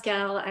is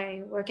Pascal.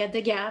 I work at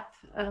The Gap.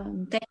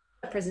 Thank you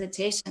for the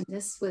presentation.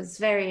 This was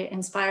very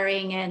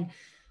inspiring, and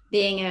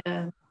being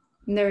a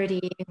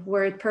nerdy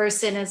word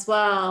person as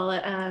well,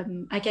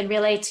 I can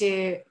relate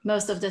to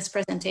most of this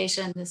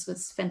presentation. This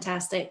was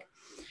fantastic.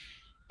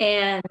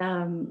 And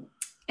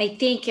I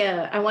think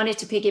I wanted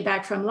to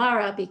piggyback from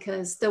Lara,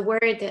 because the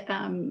word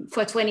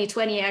for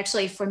 2020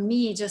 actually for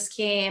me just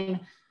came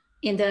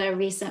in the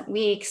recent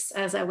weeks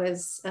as I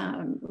was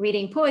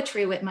reading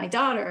poetry with my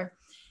daughter.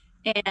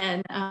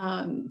 And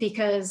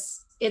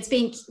because it's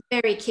been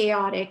very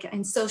chaotic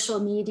in social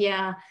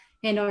media,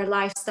 in our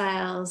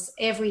lifestyles,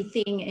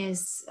 everything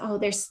is,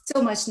 there's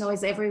so much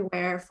noise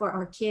everywhere for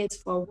our kids,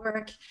 for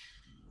work.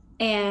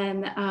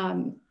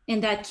 And in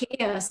that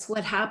chaos,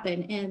 what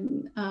happened?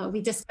 And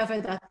we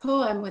discovered that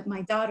poem with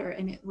my daughter,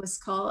 and it was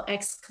called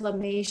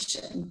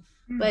Exclamation.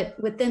 But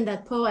within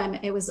that poem,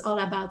 it was all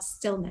about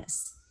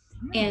stillness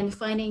and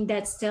finding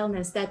that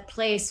stillness, that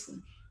place.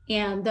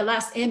 And the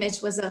last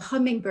image was a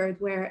hummingbird,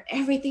 where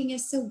everything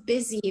is so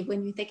busy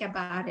when you think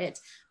about it,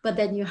 but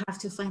then you have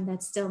to find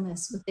that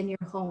stillness within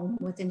your home,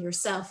 within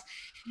yourself.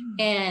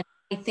 And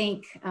I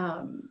think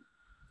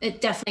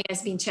it definitely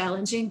has been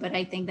challenging, but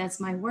I think that's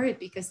my word,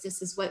 because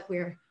this is what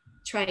we're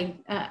trying,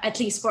 at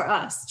least for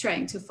us,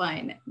 trying to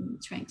find a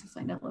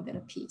little bit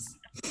of peace.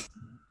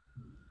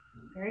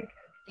 Very good.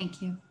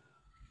 Thank you.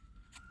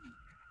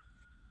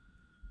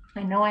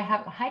 I know I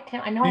have, hi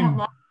Tim, I know I have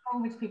lots of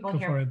language people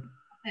here.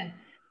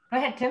 Go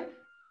ahead, Tim.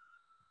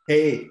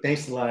 Hey,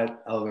 thanks a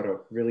lot,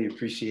 Alvaro. Really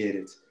appreciate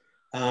it.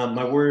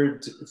 My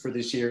word for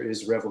this year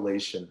is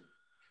revelation.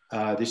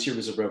 This year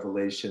was a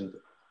revelation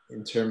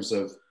in terms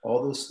of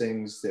all those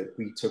things that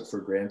we took for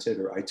granted,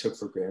 or I took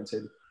for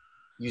granted,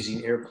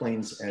 using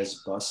airplanes as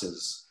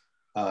buses.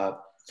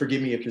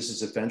 Forgive me if this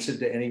is offensive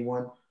to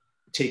anyone,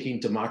 taking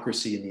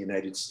democracy in the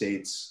United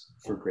States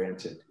for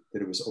granted,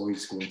 that it was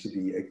always going to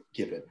be a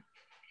given.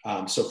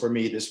 So for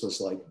me, this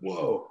was like,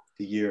 whoa,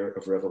 the year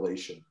of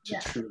revelation, to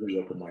truly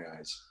open my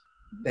eyes.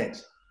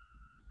 Thanks.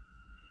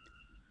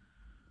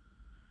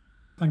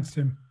 Thanks,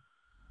 Tim.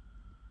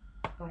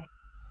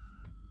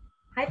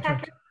 Hi,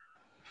 Patrick.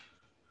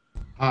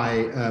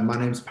 Hi, my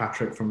name's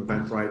Patrick from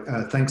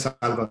Eventbrite. Thanks,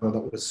 Alvaro.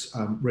 That was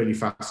really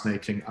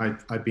fascinating.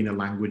 I've been a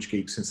language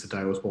geek since the day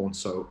I was born,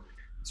 so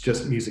it's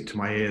just music to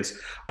my ears.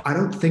 I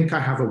don't think I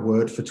have a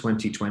word for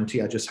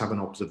 2020. I just have an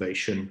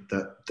observation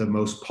that the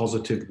most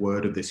positive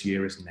word of this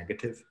year is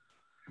negative,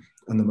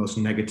 and the most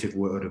negative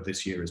word of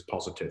this year is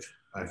positive,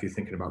 if you're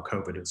thinking about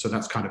COVID. And so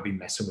that's kind of been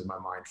messing with my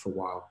mind for a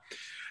while.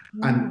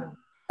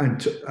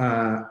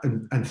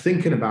 And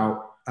thinking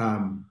about,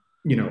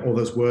 you know, all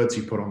those words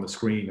you put on the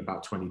screen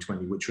about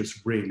 2020, which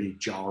was really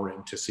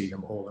jarring to see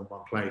them all in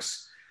one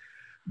place.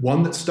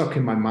 One that stuck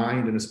in my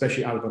mind, and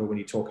especially Alvaro, when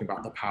you're talking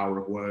about the power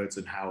of words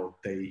and how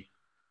they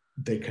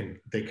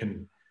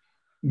can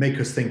make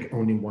us think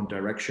only in one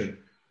direction.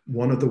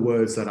 One of the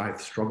words that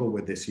I've struggled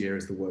with this year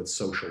is the word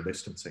social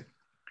distancing,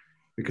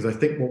 because I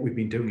think what we've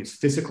been doing is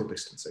physical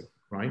distancing,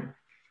 right?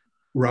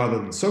 Rather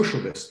than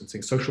social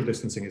distancing. Social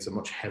distancing is a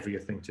much heavier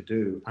thing to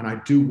do. And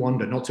I do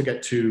wonder, not to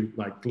get too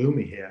like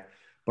gloomy here,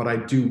 but I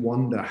do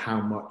wonder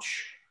how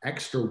much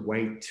extra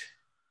weight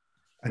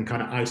and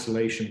kind of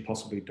isolation,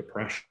 possibly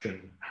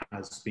depression,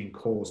 has been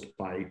caused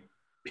by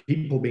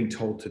people being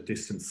told to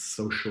distance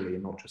socially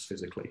and not just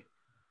physically.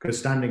 Because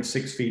standing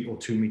 6 feet or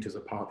 2 meters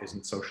apart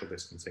isn't social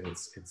distancing,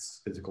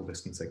 it's physical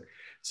distancing.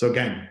 So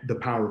again, the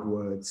power of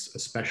words,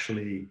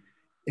 especially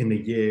in a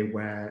year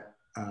where,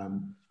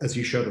 as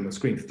you showed on the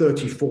screen,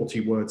 30,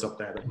 40 words up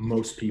there that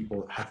most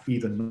people have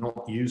either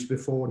not used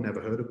before, never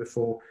heard of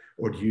before,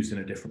 or used in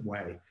a different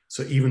way.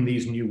 So even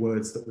these new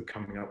words that we're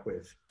coming up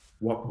with,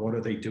 what are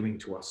they doing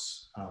to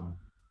us,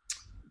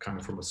 kind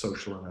of from a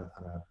social and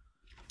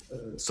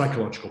a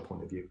psychological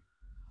point of view?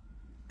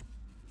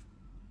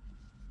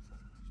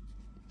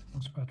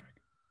 Thanks,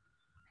 Patrick.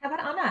 How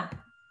about Anna?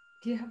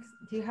 Do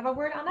you have a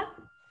word, Anna?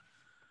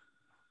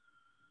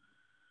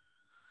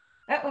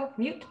 Uh-oh,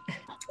 mute.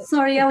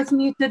 Sorry, I was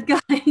muted,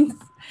 guys.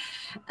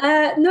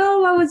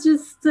 No, I was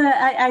just,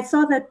 I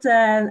saw that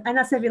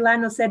Ana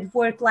Sevillano said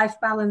work-life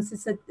balance.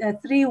 It's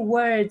 3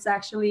 words,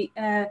 actually.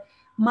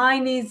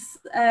 Mine is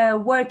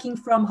working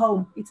from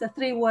home. It's a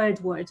 3-word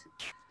word.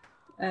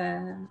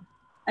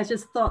 I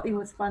just thought it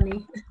was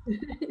funny.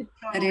 We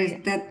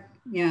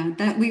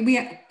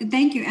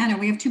thank you, Anna.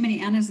 We have too many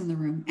Annas in the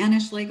room.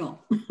 Anna Schlegel.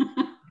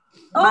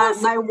 Oh,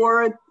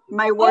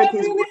 my word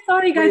is really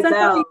sorry, guys.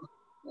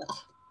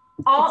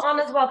 All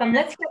Anna's welcome.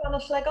 Let's hear Anna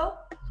Schlegel.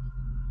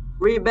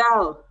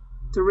 Rebel,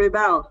 to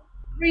rebel.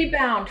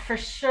 Rebound, for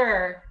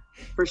sure.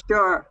 For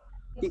sure.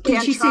 You Did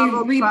can't she say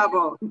travel.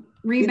 rebound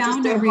you or just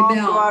stay home, rebel?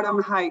 go out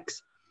on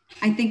hikes.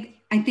 I think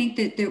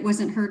that it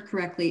wasn't heard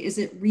correctly. Is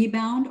it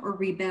rebound or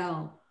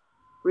rebel?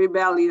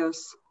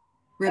 Rebellious.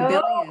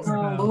 Rebellious.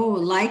 Oh,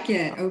 like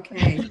it.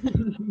 Okay.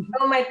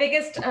 Oh, my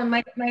biggest,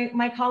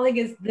 my colleague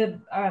is the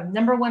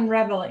 #1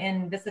 rebel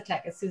in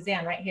Visitech is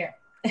Suzanne right here.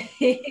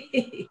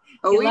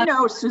 Oh, we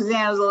know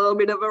Suzanne's a little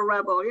bit of a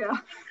rebel, yeah.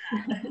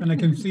 And I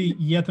can see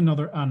yet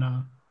another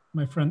Anna,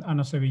 my friend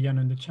Ana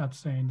Sevillano in the chat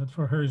saying that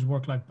for her is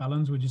work-life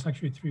balance, which is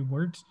actually 3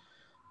 words.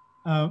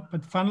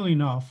 But funnily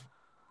enough,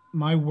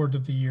 my word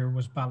of the year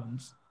was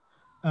balance.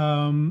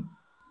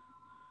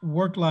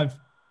 Work-life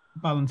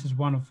balance is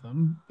one of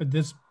them, but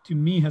this to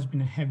me has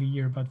been a heavy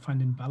year about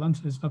finding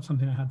balance. It's not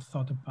something I had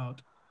thought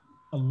about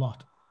a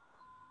lot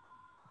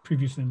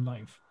previously in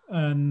life,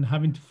 and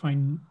having to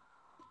find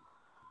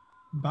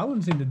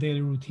balance in the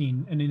daily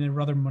routine and in a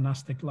rather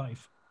monastic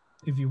life,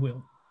 if you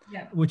will,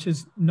 which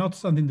is not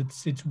something that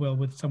sits well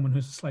with someone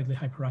who's slightly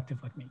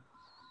hyperactive like me.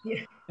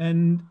 Yeah.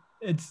 And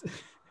it's,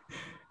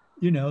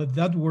 you know,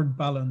 that word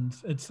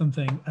balance, it's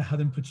something I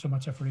hadn't put so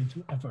much effort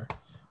into ever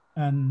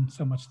and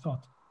so much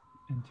thought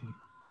into.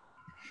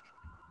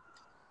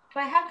 Do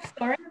I have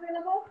Soren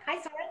available?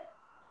 Hi,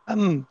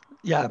 Soren.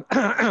 Yeah,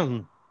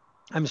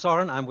 I'm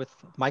Soren. I'm with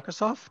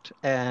Microsoft,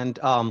 and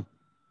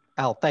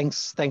Al,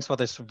 thanks for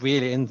this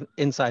really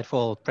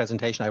insightful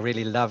presentation. I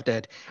really loved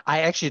it.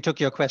 I actually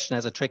took your question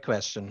as a trick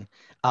question,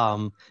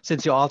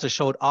 since you also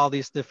showed all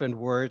these different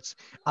words.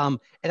 And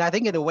I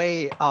think in a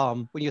way,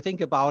 when you think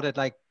about it,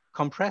 like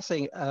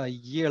compressing a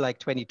year like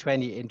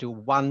 2020 into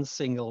one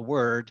single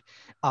word,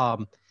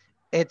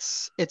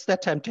 it's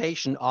that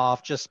temptation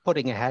of just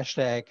putting a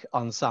hashtag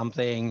on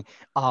something,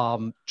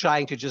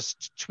 trying to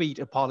just tweet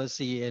a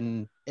policy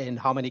in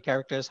how many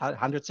characters,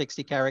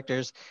 160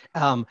 characters.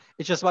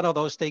 It's just one of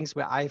those things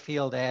where I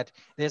feel that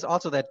there's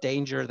also that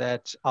danger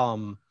that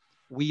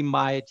we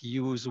might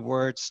use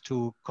words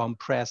to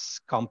compress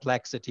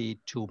complexity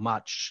too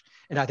much.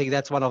 And I think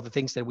that's one of the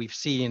things that we've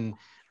seen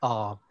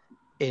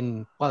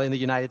in the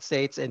United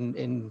States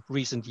in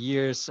recent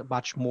years,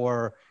 much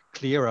more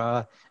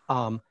clearer,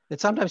 that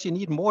sometimes you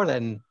need more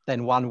than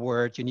one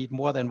word, you need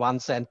more than one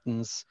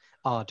sentence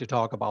to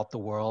talk about the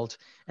world.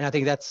 And I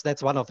think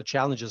that's one of the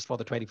challenges for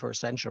the 21st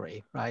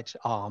century, right?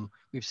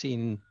 We've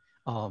seen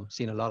a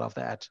lot of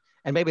that.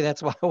 And maybe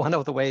that's one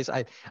of the ways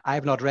I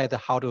have not read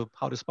How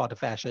to Spot a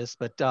Fascist,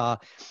 but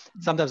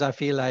sometimes I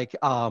feel like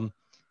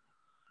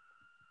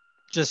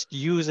just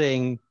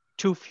using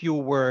too few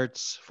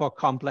words for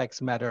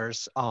complex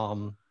matters,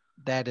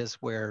 that is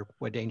where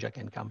danger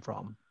can come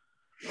from.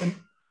 And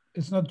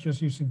it's not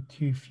just using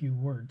too few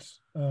words.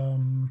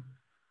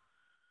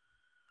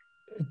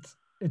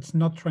 It's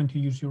not trying to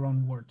use your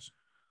own words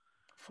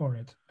for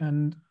it.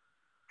 And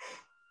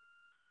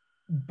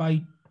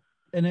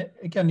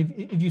again,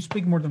 if you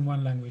speak more than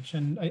one language,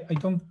 and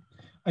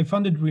I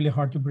found it really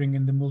hard to bring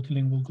in the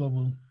multilingual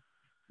global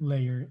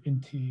layer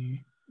into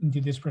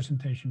this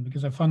presentation,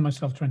 because I found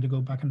myself trying to go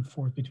back and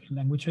forth between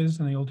languages,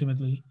 and I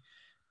ultimately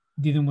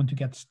didn't want to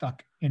get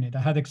stuck in it. I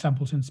had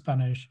examples in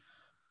Spanish.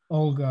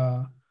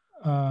 Olga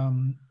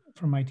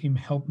from my team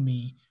helped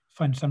me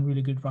find some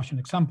really good Russian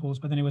examples,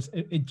 but then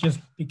it just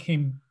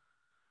became,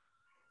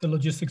 the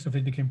logistics of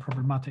it became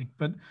problematic.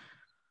 But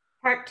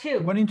part 2.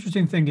 One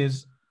interesting thing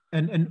is,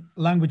 and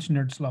language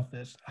nerds love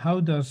this,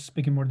 how does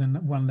speaking more than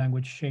one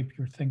language shape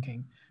your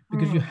thinking?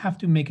 Because you have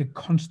to make a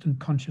constant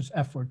conscious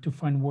effort to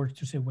find words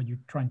to say what you're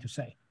trying to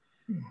say.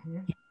 Mm-hmm.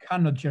 You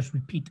cannot just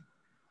repeat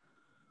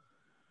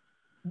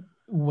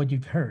what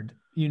you've heard,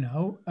 you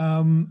know,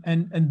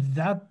 and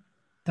that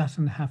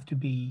doesn't have to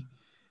be,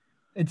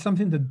 it's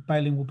something that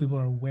bilingual people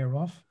are aware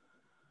of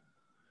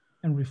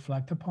and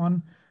reflect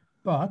upon,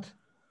 but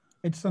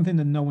it's something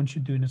that no one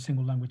should do in a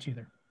single language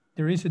either.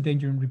 There is a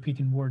danger in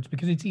repeating words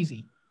because it's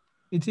easy.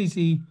 It's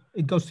easy,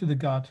 it goes to the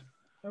gut,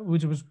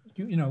 which was,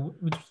 you know,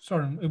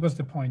 it was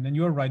the point. And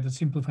you're right, that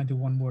simplifying to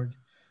one word,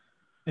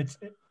 it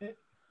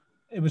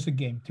was a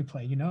game to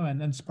play, you know,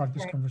 and spark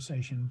this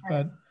conversation.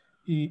 Right. But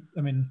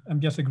I mean, I'm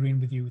just agreeing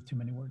with you with too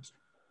many words.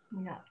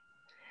 Yeah.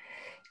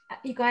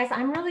 You guys,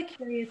 I'm really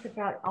curious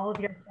about all of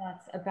your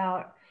thoughts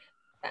about,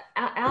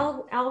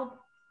 Al,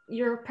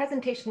 your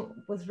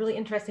presentation was really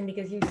interesting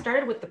because you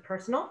started with the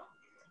personal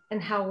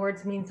and how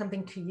words mean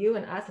something to you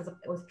and us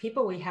as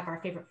people. We have our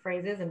favorite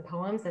phrases and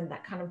poems, and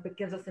that kind of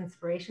gives us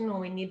inspiration when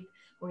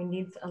we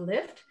need a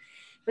lift.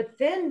 But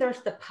then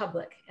there's the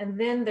public, and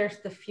then there's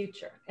the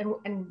future.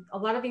 And a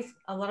lot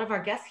of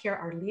our guests here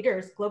are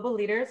leaders, global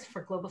leaders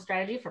for global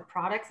strategy, for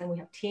products, and we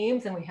have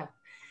teams, and we have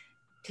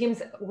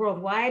teams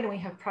worldwide, and we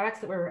have products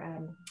that we're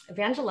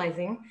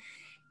evangelizing.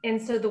 And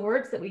so the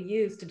words that we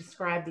use to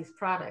describe these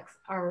products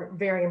are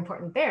very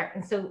important there.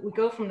 And so we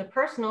go from the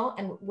personal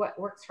and what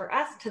works for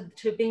us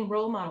to being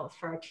role models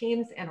for our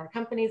teams and our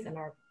companies and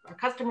our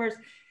customers,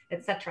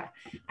 etc.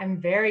 I'm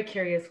very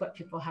curious what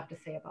people have to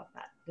say about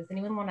that. Does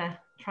anyone want to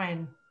try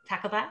and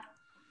tackle that?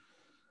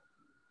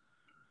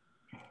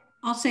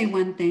 I'll say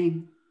one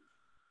thing.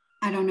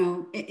 I don't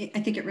know. I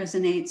think it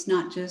resonates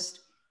not just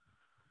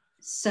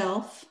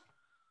self,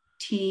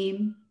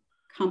 team,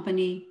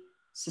 company,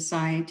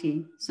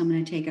 society. So I'm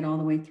going to take it all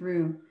the way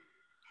through.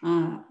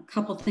 A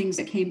couple things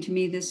that came to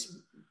me this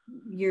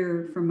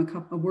year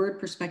from a word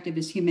perspective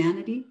is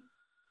humanity.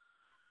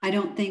 I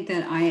don't think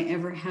that I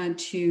ever had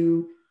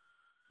to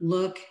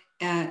look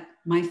at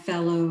my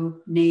fellow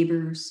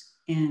neighbors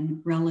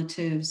and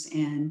relatives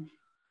and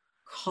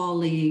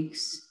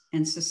colleagues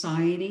and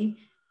society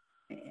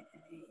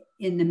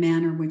in the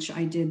manner which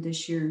I did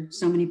this year.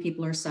 So many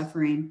people are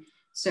suffering.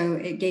 So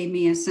it gave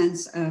me a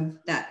sense of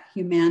that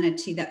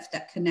humanity,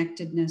 that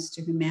connectedness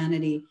to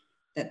humanity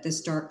that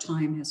this dark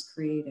time has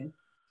created.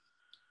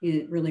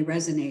 It really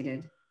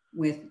resonated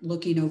with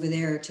looking over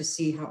there to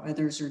see how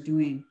others are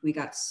doing.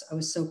 I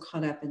was so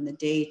caught up in the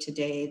day to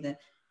day,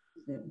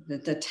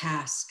 the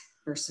task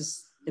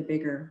versus the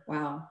bigger,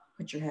 wow,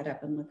 put your head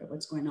up and look at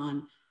what's going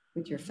on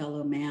with your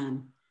fellow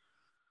man.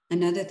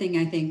 Another thing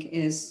I think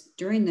is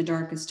during the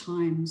darkest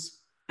times,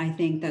 I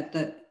think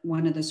that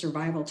one of the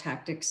survival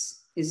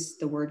tactics is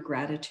the word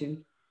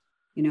gratitude,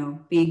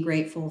 being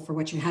grateful for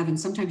what you have. And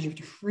sometimes you have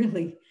to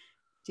really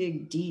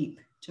dig deep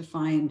to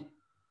find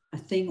a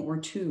thing or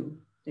two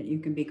that you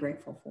can be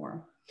grateful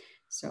for.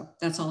 So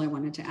that's all I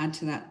wanted to add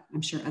to that.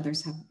 I'm sure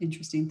others have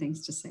interesting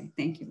things to say.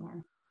 Thank you,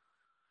 Laura.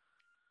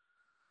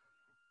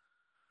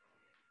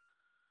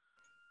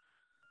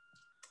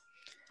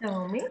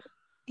 Naomi?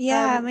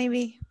 Yeah,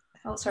 maybe.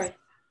 Oh, sorry.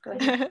 Go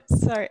ahead.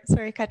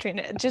 Sorry,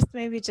 Katrin. Just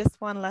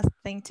one last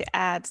thing to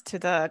add to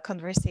the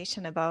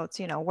conversation about,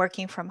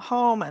 working from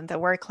home and the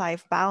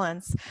work-life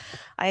balance.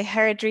 I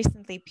heard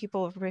recently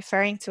people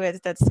referring to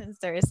it that since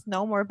there is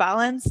no more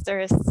balance, there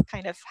is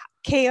kind of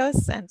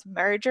chaos and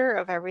merger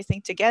of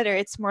everything together.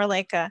 It's more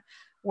like a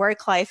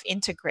work-life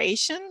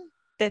integration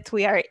that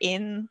we are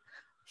in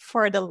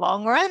for the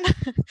long run.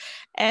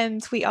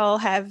 And we all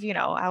have,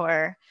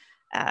 our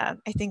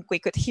I think we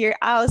could hear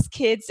Al's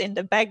kids in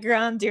the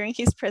background during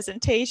his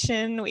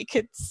presentation. We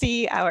could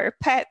see our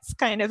pets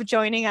kind of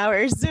joining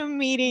our Zoom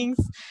meetings.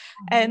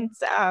 And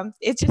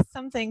it's just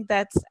something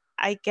that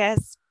I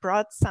guess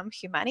brought some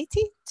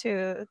humanity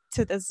to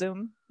the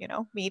Zoom,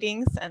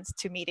 meetings and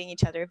to meeting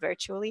each other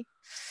virtually.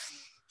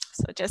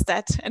 So just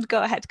that. And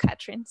go ahead,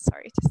 Katrin.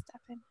 Sorry to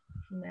step in.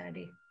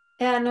 Humanity.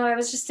 Yeah, no, I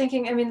was just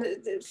thinking, I mean,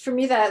 for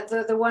me, that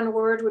the one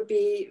word would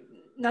be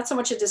not so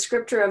much a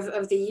descriptor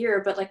of the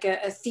year, but like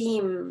a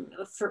theme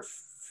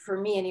for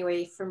me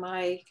anyway, for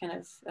my kind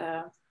of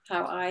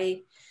how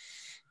I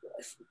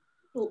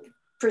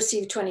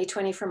perceive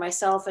 2020 for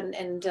myself.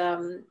 And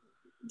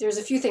there's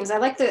a few things. I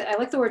like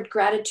the word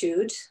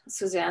gratitude,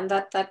 Suzanne.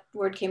 That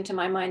word came to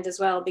my mind as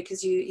well,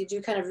 because you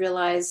do kind of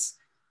realize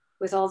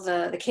with all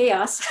the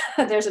chaos,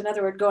 there's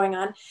another word going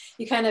on,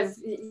 you kind of,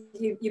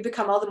 you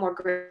become all the more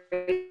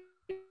grateful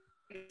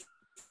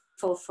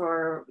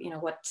for,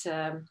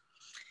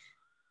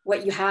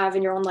 what you have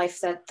in your own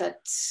life that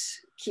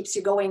keeps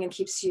you going and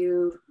keeps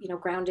you,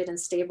 grounded and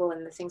stable,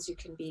 and the things you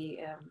can be,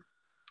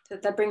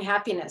 that bring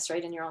happiness,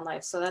 right, in your own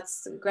life. So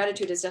that's,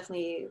 gratitude is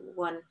definitely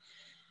one.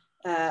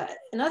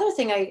 Another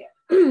thing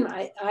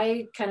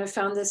I kind of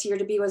found this year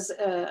to be was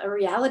a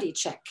reality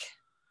check.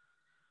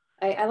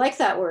 I like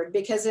that word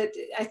because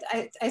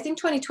I think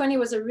 2020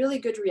 was a really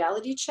good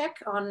reality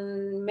check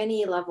on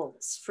many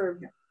levels for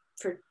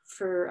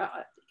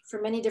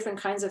many different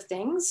kinds of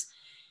things.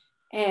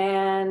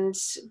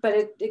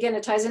 But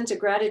it ties into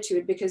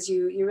gratitude, because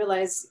you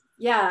realize,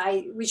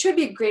 we should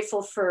be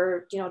grateful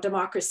for,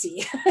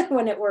 democracy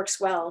when it works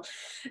well.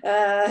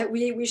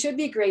 We should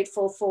be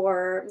grateful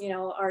for,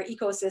 our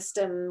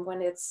ecosystem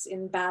when it's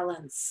in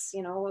balance.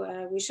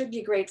 We should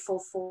be grateful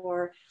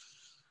for,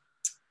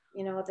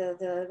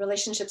 the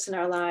relationships in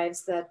our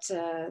lives that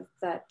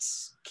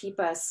keep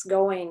us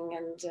going.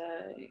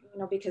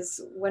 And, because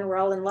when we're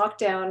all in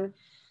lockdown,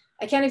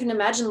 I can't even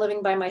imagine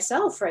living by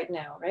myself right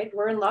now, right?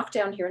 We're in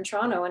lockdown here in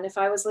Toronto. And if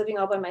I was living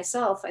all by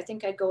myself, I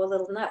think I'd go a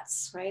little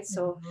nuts, right?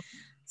 So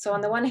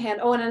on the one hand,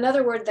 and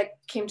another word that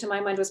came to my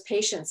mind was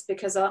patience,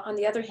 because on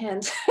the other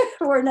hand,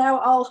 we're now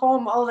all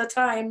home all the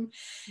time.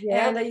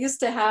 Yeah. And I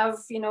used to have,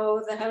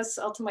 the house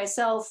all to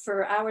myself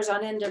for hours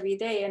on end every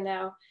day. And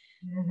now,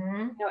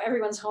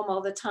 everyone's home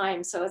all the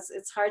time. So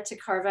it's hard to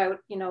carve out,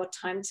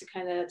 time to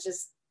kind of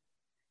just,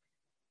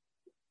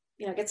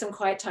 get some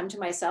quiet time to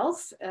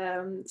myself.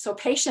 So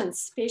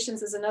patience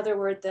is another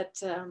word that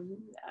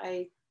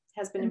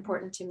has been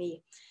important to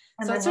me.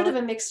 So it's sort of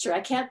a mixture. I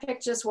can't pick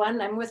just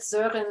one. I'm with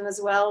Sören as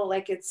well.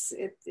 Like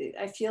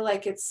I feel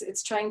like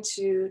it's trying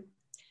to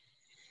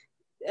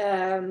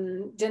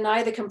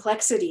deny the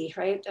complexity,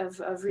 right,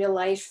 of real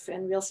life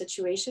and real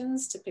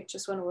situations to pick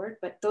just one word.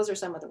 But those are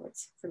some of the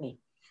words for me.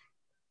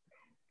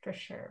 For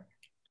sure.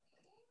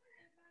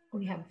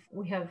 We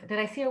have. Did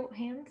I see a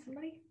hand?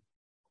 Somebody?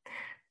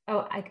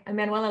 Oh,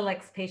 Manuela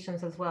likes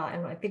patience as well.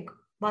 And I think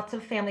lots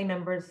of family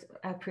members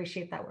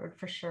appreciate that word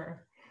for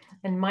sure.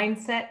 And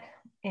mindset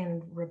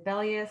and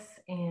rebellious.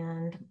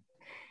 And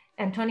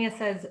Antonia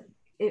says,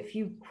 if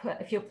you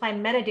apply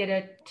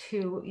metadata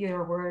to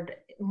your word,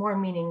 more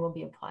meaning will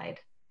be applied.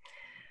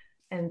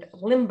 And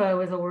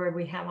limbo is a word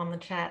we have on the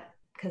chat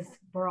because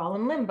we're all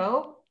in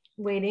limbo,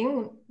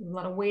 waiting, a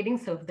lot of waiting.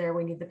 So there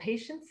we need the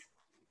patience.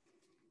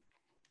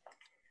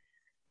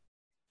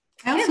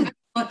 I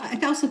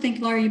also think,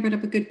 Laura, you brought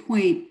up a good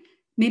point.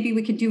 Maybe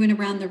we could do it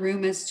around the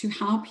room as to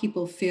how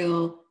people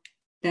feel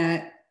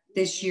that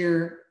this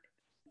year,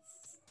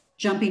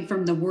 jumping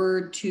from the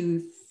word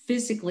to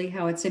physically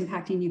how it's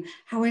impacting you.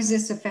 How is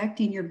this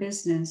affecting your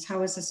business?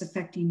 How is this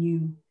affecting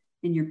you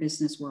in your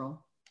business world?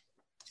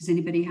 Does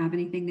anybody have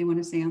anything they want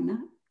to say on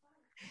that?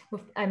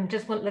 Well,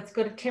 let's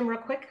go to Tim real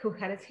quick, who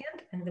had his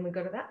hand, and then we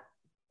go to that.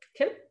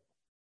 Tim?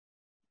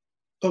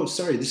 Oh,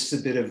 sorry, this is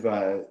a bit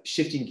of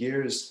shifting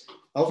gears.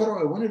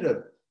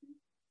 Alvaro,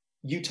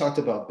 you talked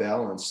about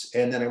balance,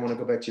 and then I want to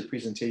go back to your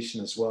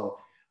presentation as well.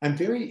 I'm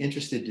very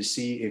interested to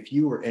see if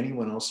you or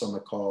anyone else on the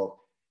call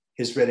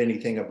has read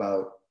anything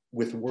about,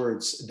 with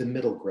words, the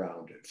middle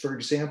ground. For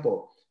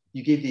example,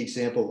 you gave the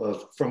example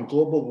of from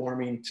global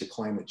warming to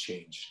climate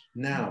change.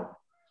 Now,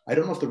 I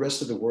don't know if the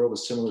rest of the world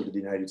is similar to the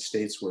United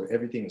States where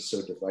everything is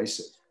so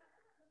divisive.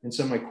 And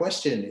so my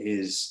question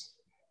is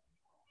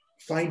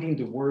finding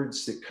the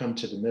words that come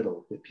to the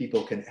middle that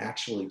people can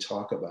actually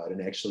talk about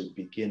and actually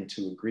begin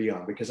to agree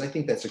on, because I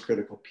think that's a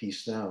critical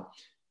piece now.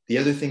 The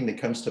other thing that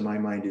comes to my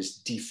mind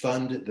is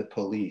defund the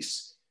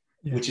police,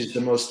 which is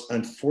the most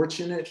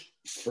unfortunate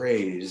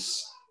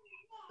phrase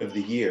of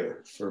the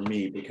year for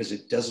me because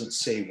it doesn't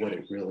say what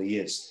it really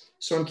is.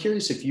 So I'm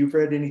curious if you've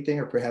read anything,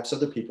 or perhaps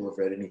other people have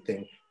read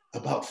anything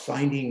about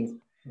finding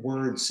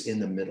words in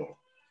the middle.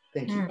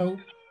 Thank you. So,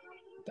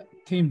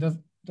 team,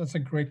 that's a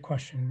great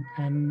question.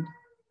 And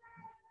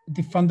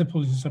defund the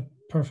police is a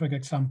perfect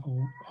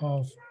example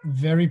of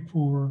very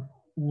poor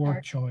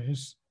word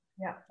choice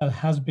that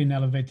has been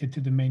elevated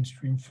to the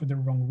mainstream for the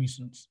wrong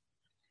reasons,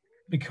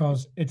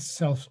 because it's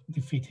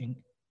self-defeating.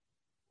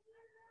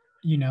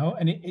 You know,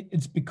 and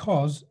it's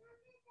because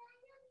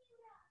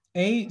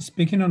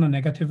speaking on a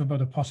negative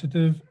about a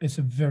positive is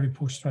a very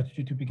poor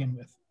strategy to begin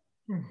with.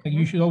 Like,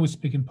 you should always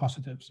speak in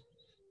positives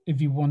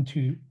if you want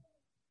to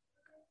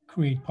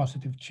create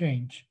positive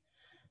change.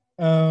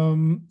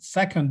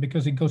 Second,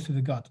 because it goes to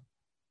the gut.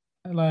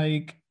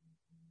 Like,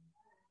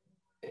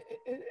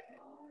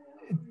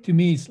 to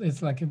me,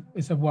 it's like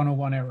it's a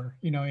 101 error,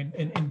 you know,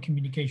 in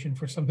communication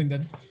for something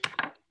that,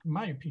 in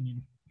my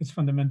opinion, is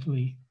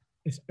fundamentally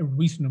a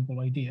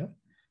reasonable idea,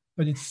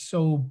 but it's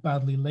so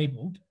badly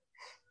labeled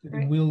that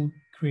it will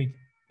create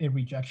a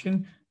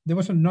rejection. There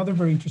was another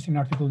very interesting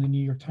article in the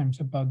New York Times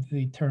about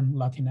the term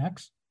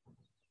Latinx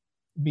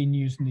being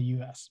used in the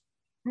US.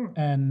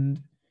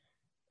 And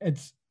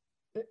it's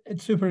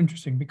super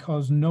interesting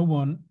because no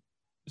one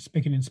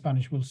speaking in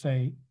Spanish will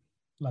say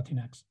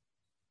Latinx.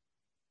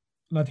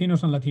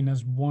 Latinos and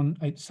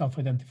Latinas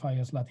self-identify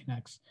as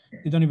Latinx.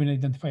 They don't even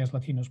identify as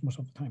Latinos most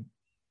of the time.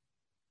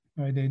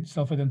 Right? They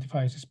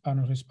self-identify as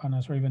Hispanos,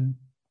 Hispanas, or even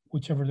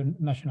whichever the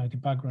nationality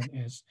background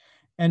is.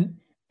 And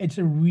it's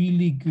a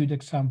really good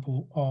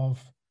example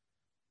of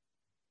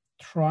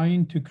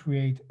trying to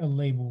create a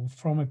label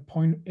from a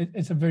point.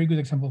 It's a very good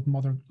example of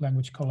modern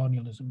language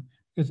colonialism,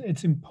 because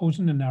it's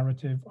imposing a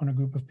narrative on a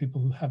group of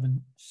people who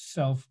haven't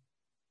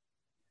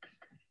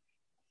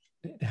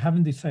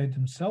decided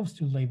themselves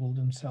to label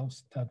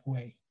themselves that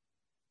way.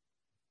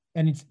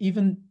 And it's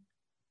even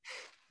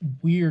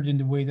weird in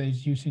the way that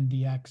it's using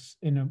the X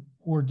in a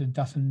word that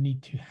doesn't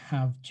need to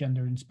have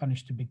gender in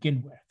Spanish to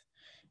begin with.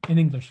 In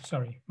English,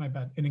 sorry, my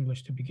bad, in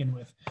English to begin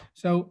with.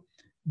 So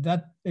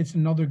that is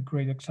another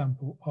great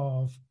example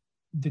of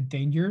the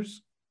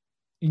dangers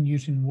in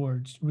using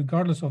words,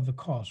 regardless of the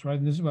cause, right?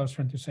 And this is what I was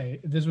trying to say.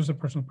 This was a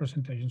personal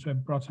presentation, so I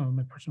brought some of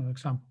my personal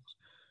examples.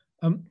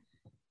 On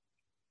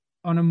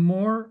a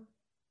more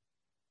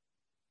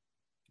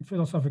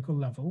philosophical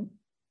level,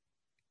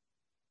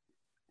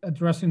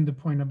 addressing the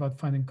point about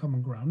finding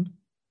common ground,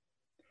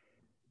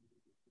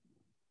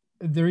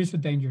 there is a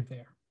danger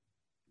there.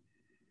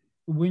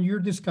 When you're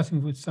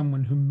discussing with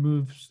someone who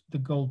moves the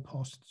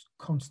goalposts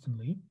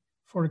constantly,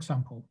 for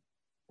example,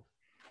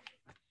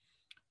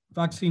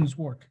 vaccines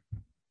work.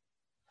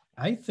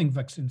 I think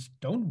vaccines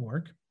don't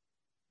work.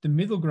 The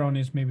middle ground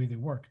is maybe they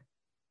work.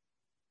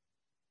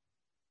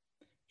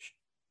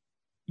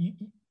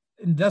 And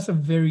that's a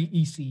very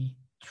easy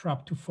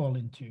trap to fall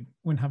into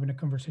when having a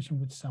conversation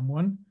with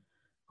someone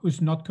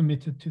who's not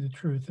committed to the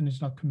truth and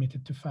is not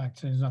committed to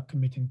facts and is not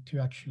committing to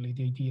actually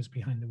the ideas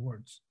behind the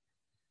words.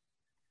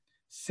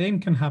 Same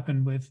can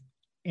happen with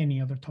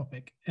any other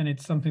topic. And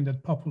it's something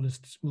that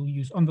populists will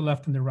use on the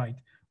left and the right,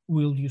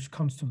 will use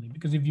constantly.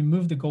 Because if you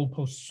move the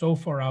goalposts so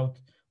far out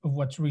of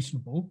what's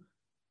reasonable,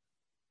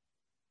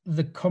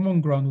 the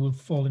common ground will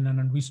fall in an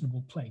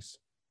unreasonable place.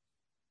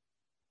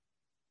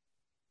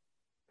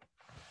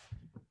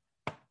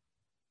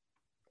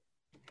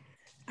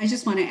 I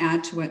just want to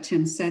add to what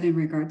Tim said in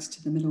regards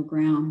to the middle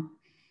ground.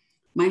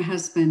 My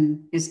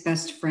husband is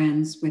best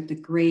friends with the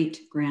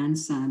great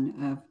grandson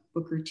of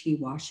Booker T.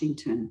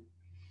 Washington.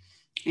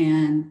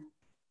 And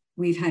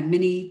we've had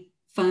many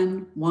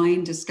fun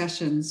wine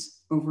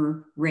discussions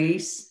over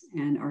race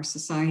and our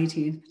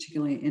society,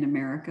 particularly in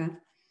America.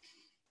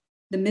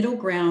 The middle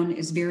ground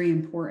is very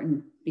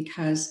important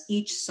because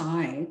each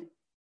side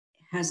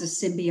has a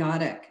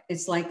symbiotic.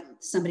 It's like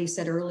somebody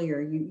said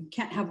earlier, you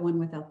can't have one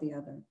without the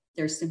other.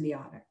 They're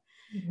symbiotic.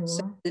 Mm-hmm. So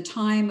at the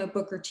time of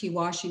Booker T.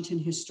 Washington,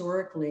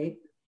 historically,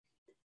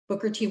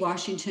 Booker T.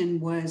 Washington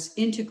was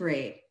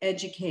integrate,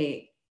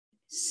 educate,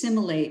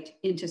 assimilate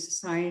into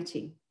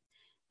society.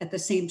 At the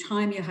same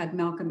time, you had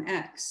Malcolm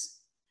X,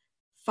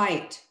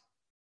 fight,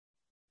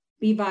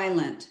 be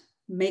violent,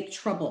 make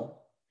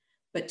trouble.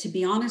 But to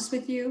be honest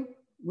with you,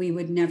 we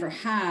would never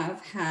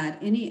have had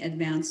any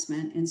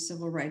advancement in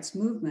civil rights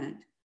movement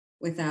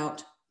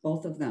without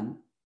both of them.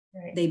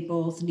 Right. They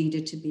both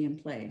needed to be in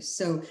place.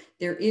 So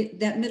there is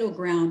that middle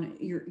ground.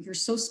 You're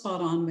so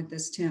spot on with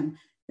this, Tim.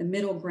 The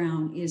middle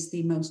ground is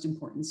the most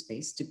important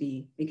space to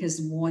be,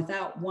 because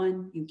without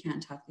one, you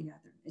can't have the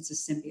other. It's a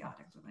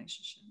symbiotic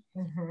relationship.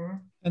 Mm-hmm.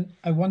 And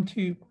I want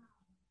to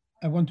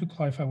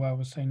clarify what I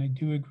was saying. I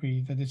do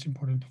agree that it's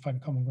important to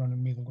find common ground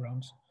and middle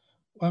grounds.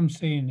 What I'm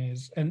saying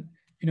is, and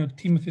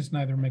Timothy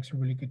Snyder makes a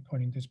really good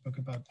point in this book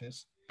about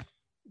this.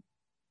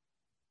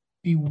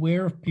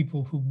 Beware of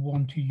people who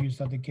want to use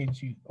that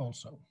against you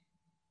also.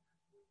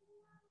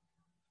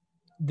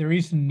 There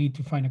is a need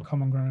to find a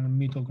common ground and a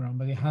middle ground,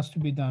 but it has to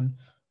be done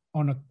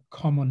on a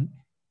common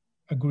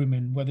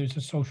agreement, whether it's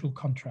a social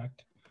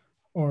contract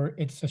or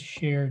it's a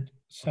shared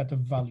set of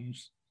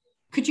values.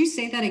 Could you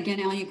say that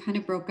again, Al? You kind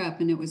of broke up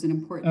and it was an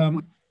important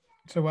point.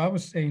 So what I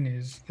was saying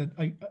is that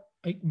I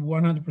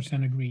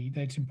 100% agree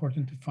that it's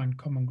important to find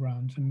common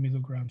grounds and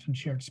middle grounds and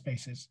shared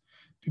spaces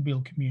to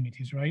build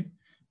communities, right?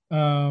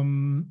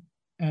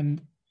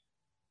 And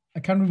I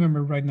can't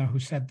remember right now who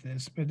said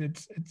this, but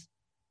it's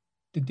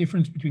the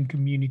difference between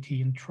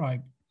community and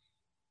tribe.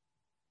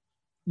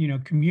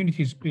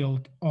 Community is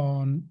built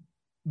on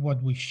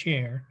what we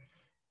share.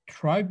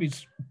 Tribe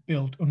is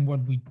built on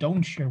what we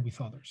don't share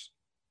with others.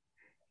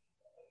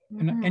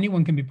 Mm-hmm. And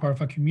anyone can be part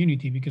of a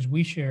community because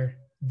we share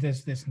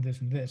this, this, and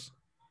this, and this.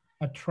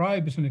 A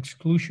tribe is an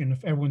exclusion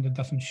of everyone that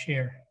doesn't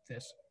share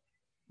this,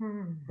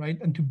 right?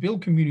 And to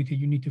build community,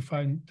 you need to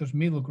find those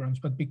middle grounds,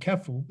 but be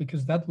careful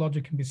because that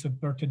logic can be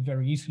subverted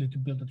very easily to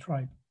build a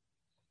tribe.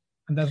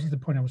 And that's the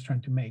point I was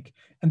trying to make.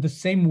 And the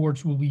same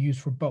words will be used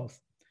for both.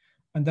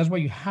 And that's why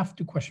you have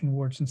to question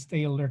words and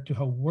stay alert to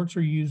how words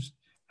are used.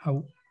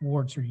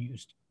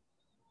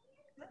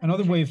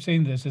 Another way of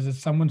saying this is that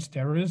someone's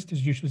terrorist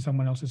is usually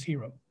someone else's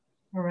hero.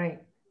 All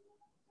right.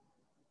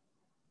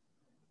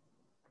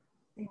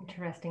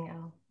 Interesting,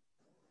 Al.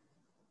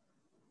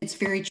 It's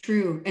very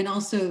true. And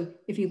also,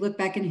 if you look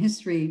back in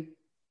history,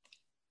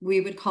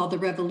 we would call the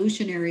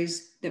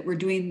revolutionaries that were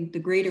doing the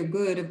greater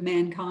good of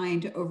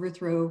mankind to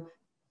overthrow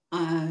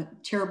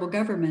terrible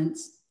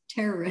governments,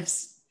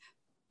 terrorists.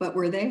 But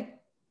were they?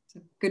 It's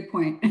a good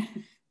point.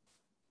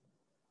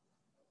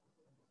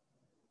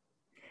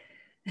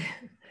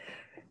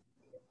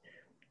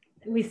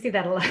 We see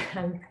that a lot.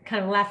 I'm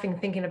kind of laughing,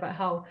 thinking about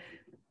how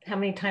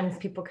many times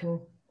people can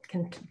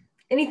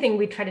anything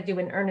we try to do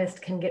in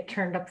earnest can get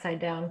turned upside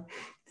down.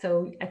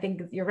 So I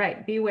think you're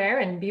right. Beware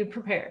and be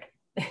prepared.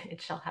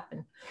 It shall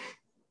happen.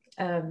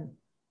 And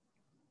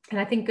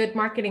I think good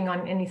marketing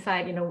on any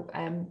side,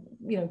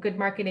 good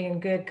marketing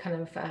and good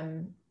kind of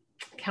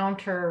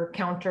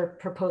counter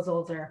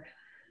proposals are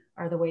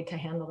the way to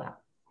handle that.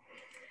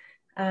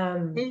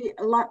 Hey,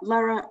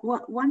 Lara,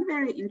 one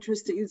very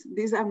interesting is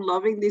this. I'm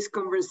loving this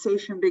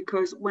conversation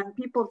because when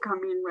people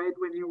come in, right,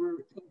 when you were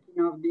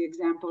thinking of the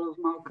example of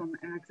Malcolm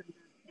X, and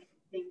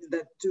things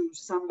that to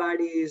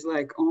somebody is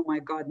like, oh my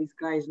God, this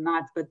guy is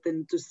nuts, but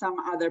then to some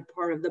other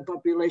part of the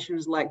population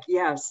is like,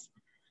 yes.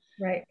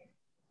 Right.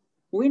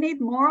 We need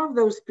more of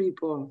those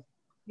people.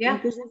 Yeah.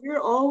 Because if you're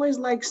always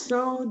like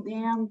so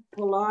damn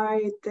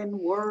polite and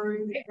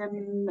worried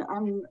and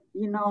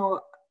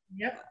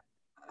Yep.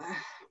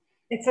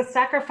 It's a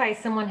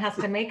sacrifice someone has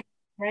to make,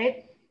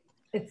 right?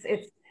 It's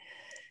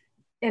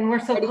and we're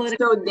so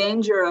political. It's so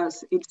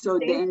dangerous. It's so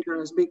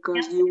dangerous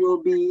because you will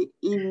be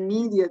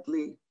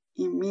immediately,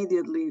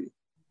 it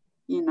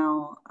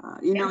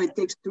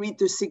takes 3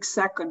 to 6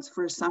 seconds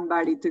for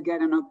somebody to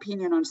get an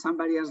opinion on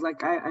somebody else.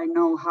 Like I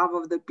know half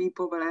of the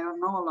people, but I don't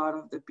know a lot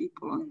of the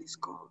people on this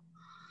call.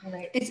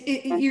 Right.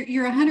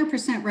 You're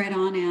 100% right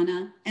on,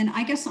 Anna. And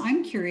I guess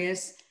I'm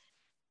curious.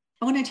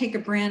 I want to take a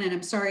brand, and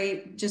I'm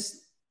sorry, just,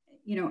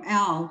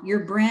 Al, your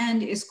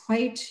brand is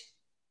quite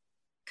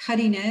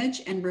cutting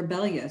edge and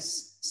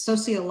rebellious,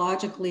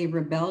 sociologically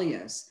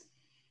rebellious.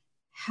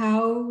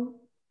 How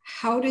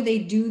do they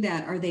do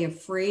that? Are they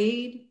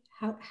afraid?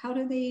 How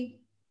do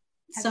they,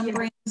 some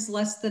brands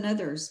less than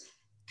others?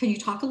 Can you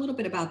talk a little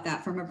bit about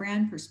that from a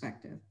brand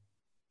perspective?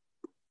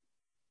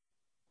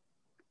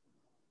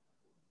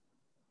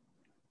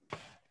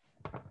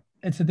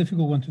 It's a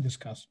difficult one to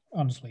discuss,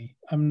 honestly.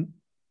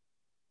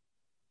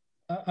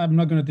 I'm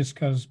not going to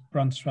discuss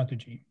brand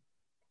strategy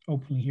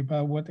openly here,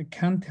 but what I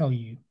can tell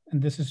you,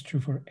 and this is true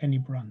for any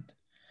brand,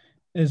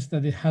 is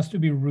that it has to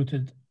be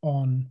rooted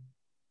on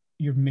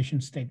your mission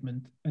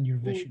statement and your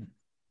vision.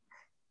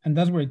 And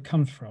that's where it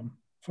comes from.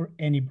 for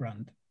any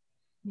brand.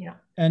 Yeah.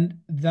 And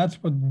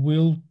that's what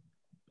will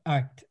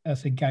act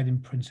as a guiding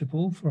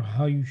principle for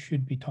how you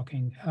should be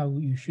talking, how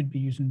you should be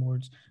using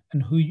words,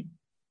 and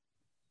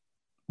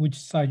which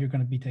side you're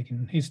going to be taking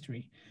in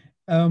history.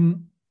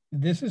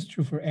 This is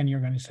true for any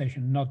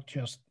organization, not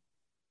just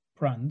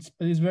brands,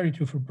 but it's very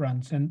true for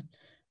brands. And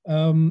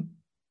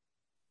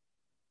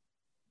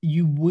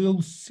you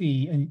will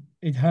see, and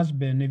it has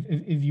been,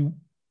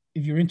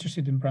 if you're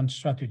interested in brand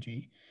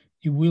strategy,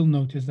 you will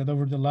notice that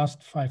over the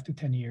last 5 to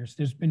 10 years,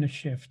 there's been a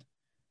shift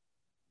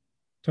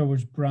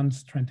towards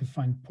brands trying to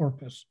find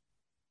purpose.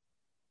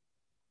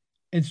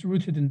 It's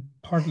rooted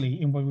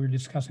partly in what we're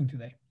discussing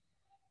today.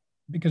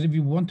 Because if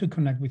you want to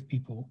connect with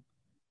people,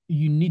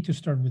 you need to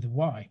start with the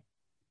why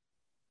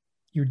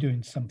you're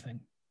doing something.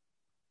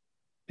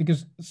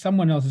 Because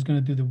someone else is going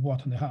to do the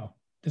what and the how,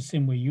 the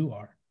same way you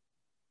are.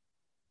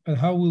 But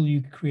how will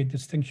you create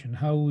distinction?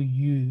 How will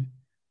you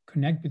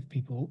connect with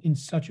people in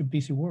such a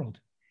busy world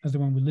as the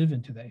one we live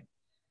in today?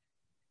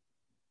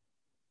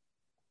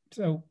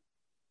 So,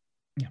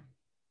 yeah.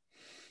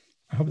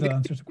 I hope that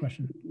answers the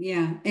question.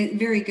 Yeah,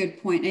 very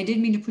good point. I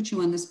didn't mean to put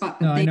you on the spot,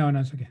 but no, I know, no,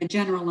 it's okay.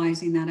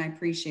 Generalizing that, I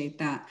appreciate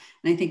that.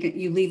 And I think that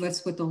you leave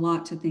us with a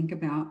lot to think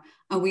about.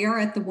 We are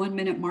at the 1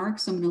 minute mark,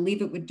 so I'm going to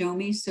leave it with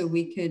Domi so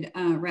we could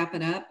wrap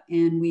it up.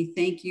 And we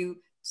thank you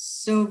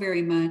so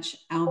very much,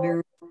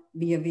 Alvaro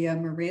Villavilla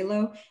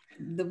Morelo.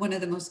 One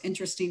of the most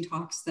interesting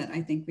talks that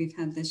I think we've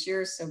had this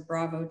year. So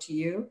bravo to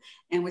you.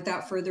 And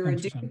without further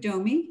ado,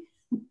 Domi.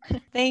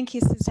 Thank you,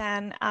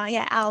 Suzanne.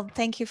 Yeah, Al,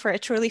 thank you for a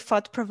truly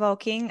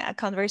thought-provoking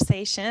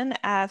conversation.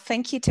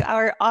 Thank you to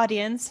our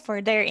audience for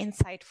their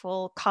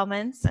insightful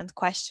comments and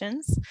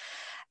questions.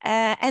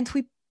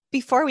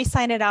 Before we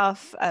sign it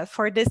off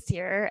for this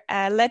year,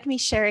 let me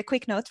share a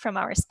quick note from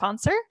our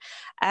sponsor.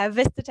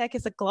 Vistatech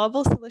is a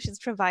global solutions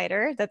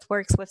provider that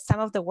works with some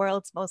of the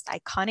world's most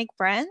iconic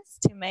brands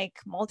to make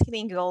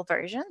multilingual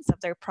versions of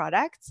their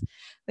products.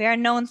 We are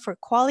known for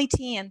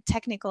quality and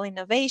technical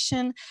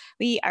innovation.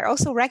 We are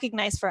also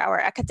recognized for our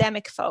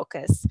academic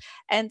focus,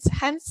 and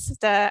hence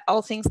the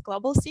All Things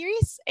Global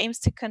series aims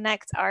to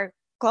connect our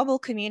global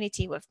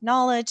community with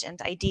knowledge and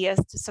ideas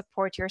to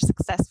support your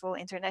successful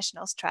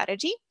international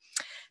strategy.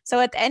 So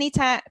at any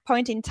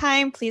point in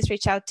time, please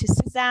reach out to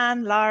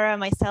Suzanne, Lara,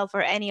 myself,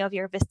 or any of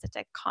your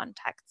Vistatech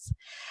contacts.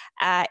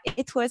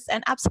 It was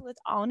an absolute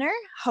honor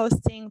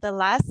hosting the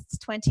last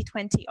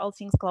 2020 All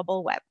Things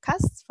Global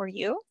webcasts for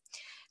you.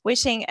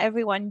 Wishing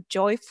everyone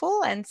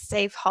joyful and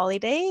safe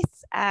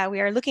holidays.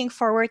 We are looking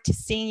forward to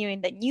seeing you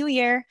in the new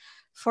year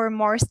for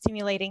more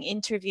stimulating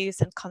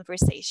interviews and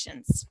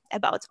conversations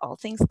about all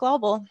things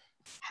global.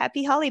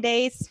 Happy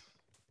holidays.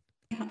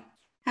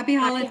 Happy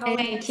holidays.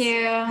 Thank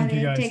you. Thank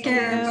you guys. Take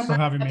care. Thanks for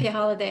having me. Happy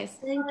holidays.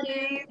 Thank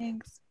you.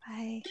 Thanks.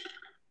 Bye.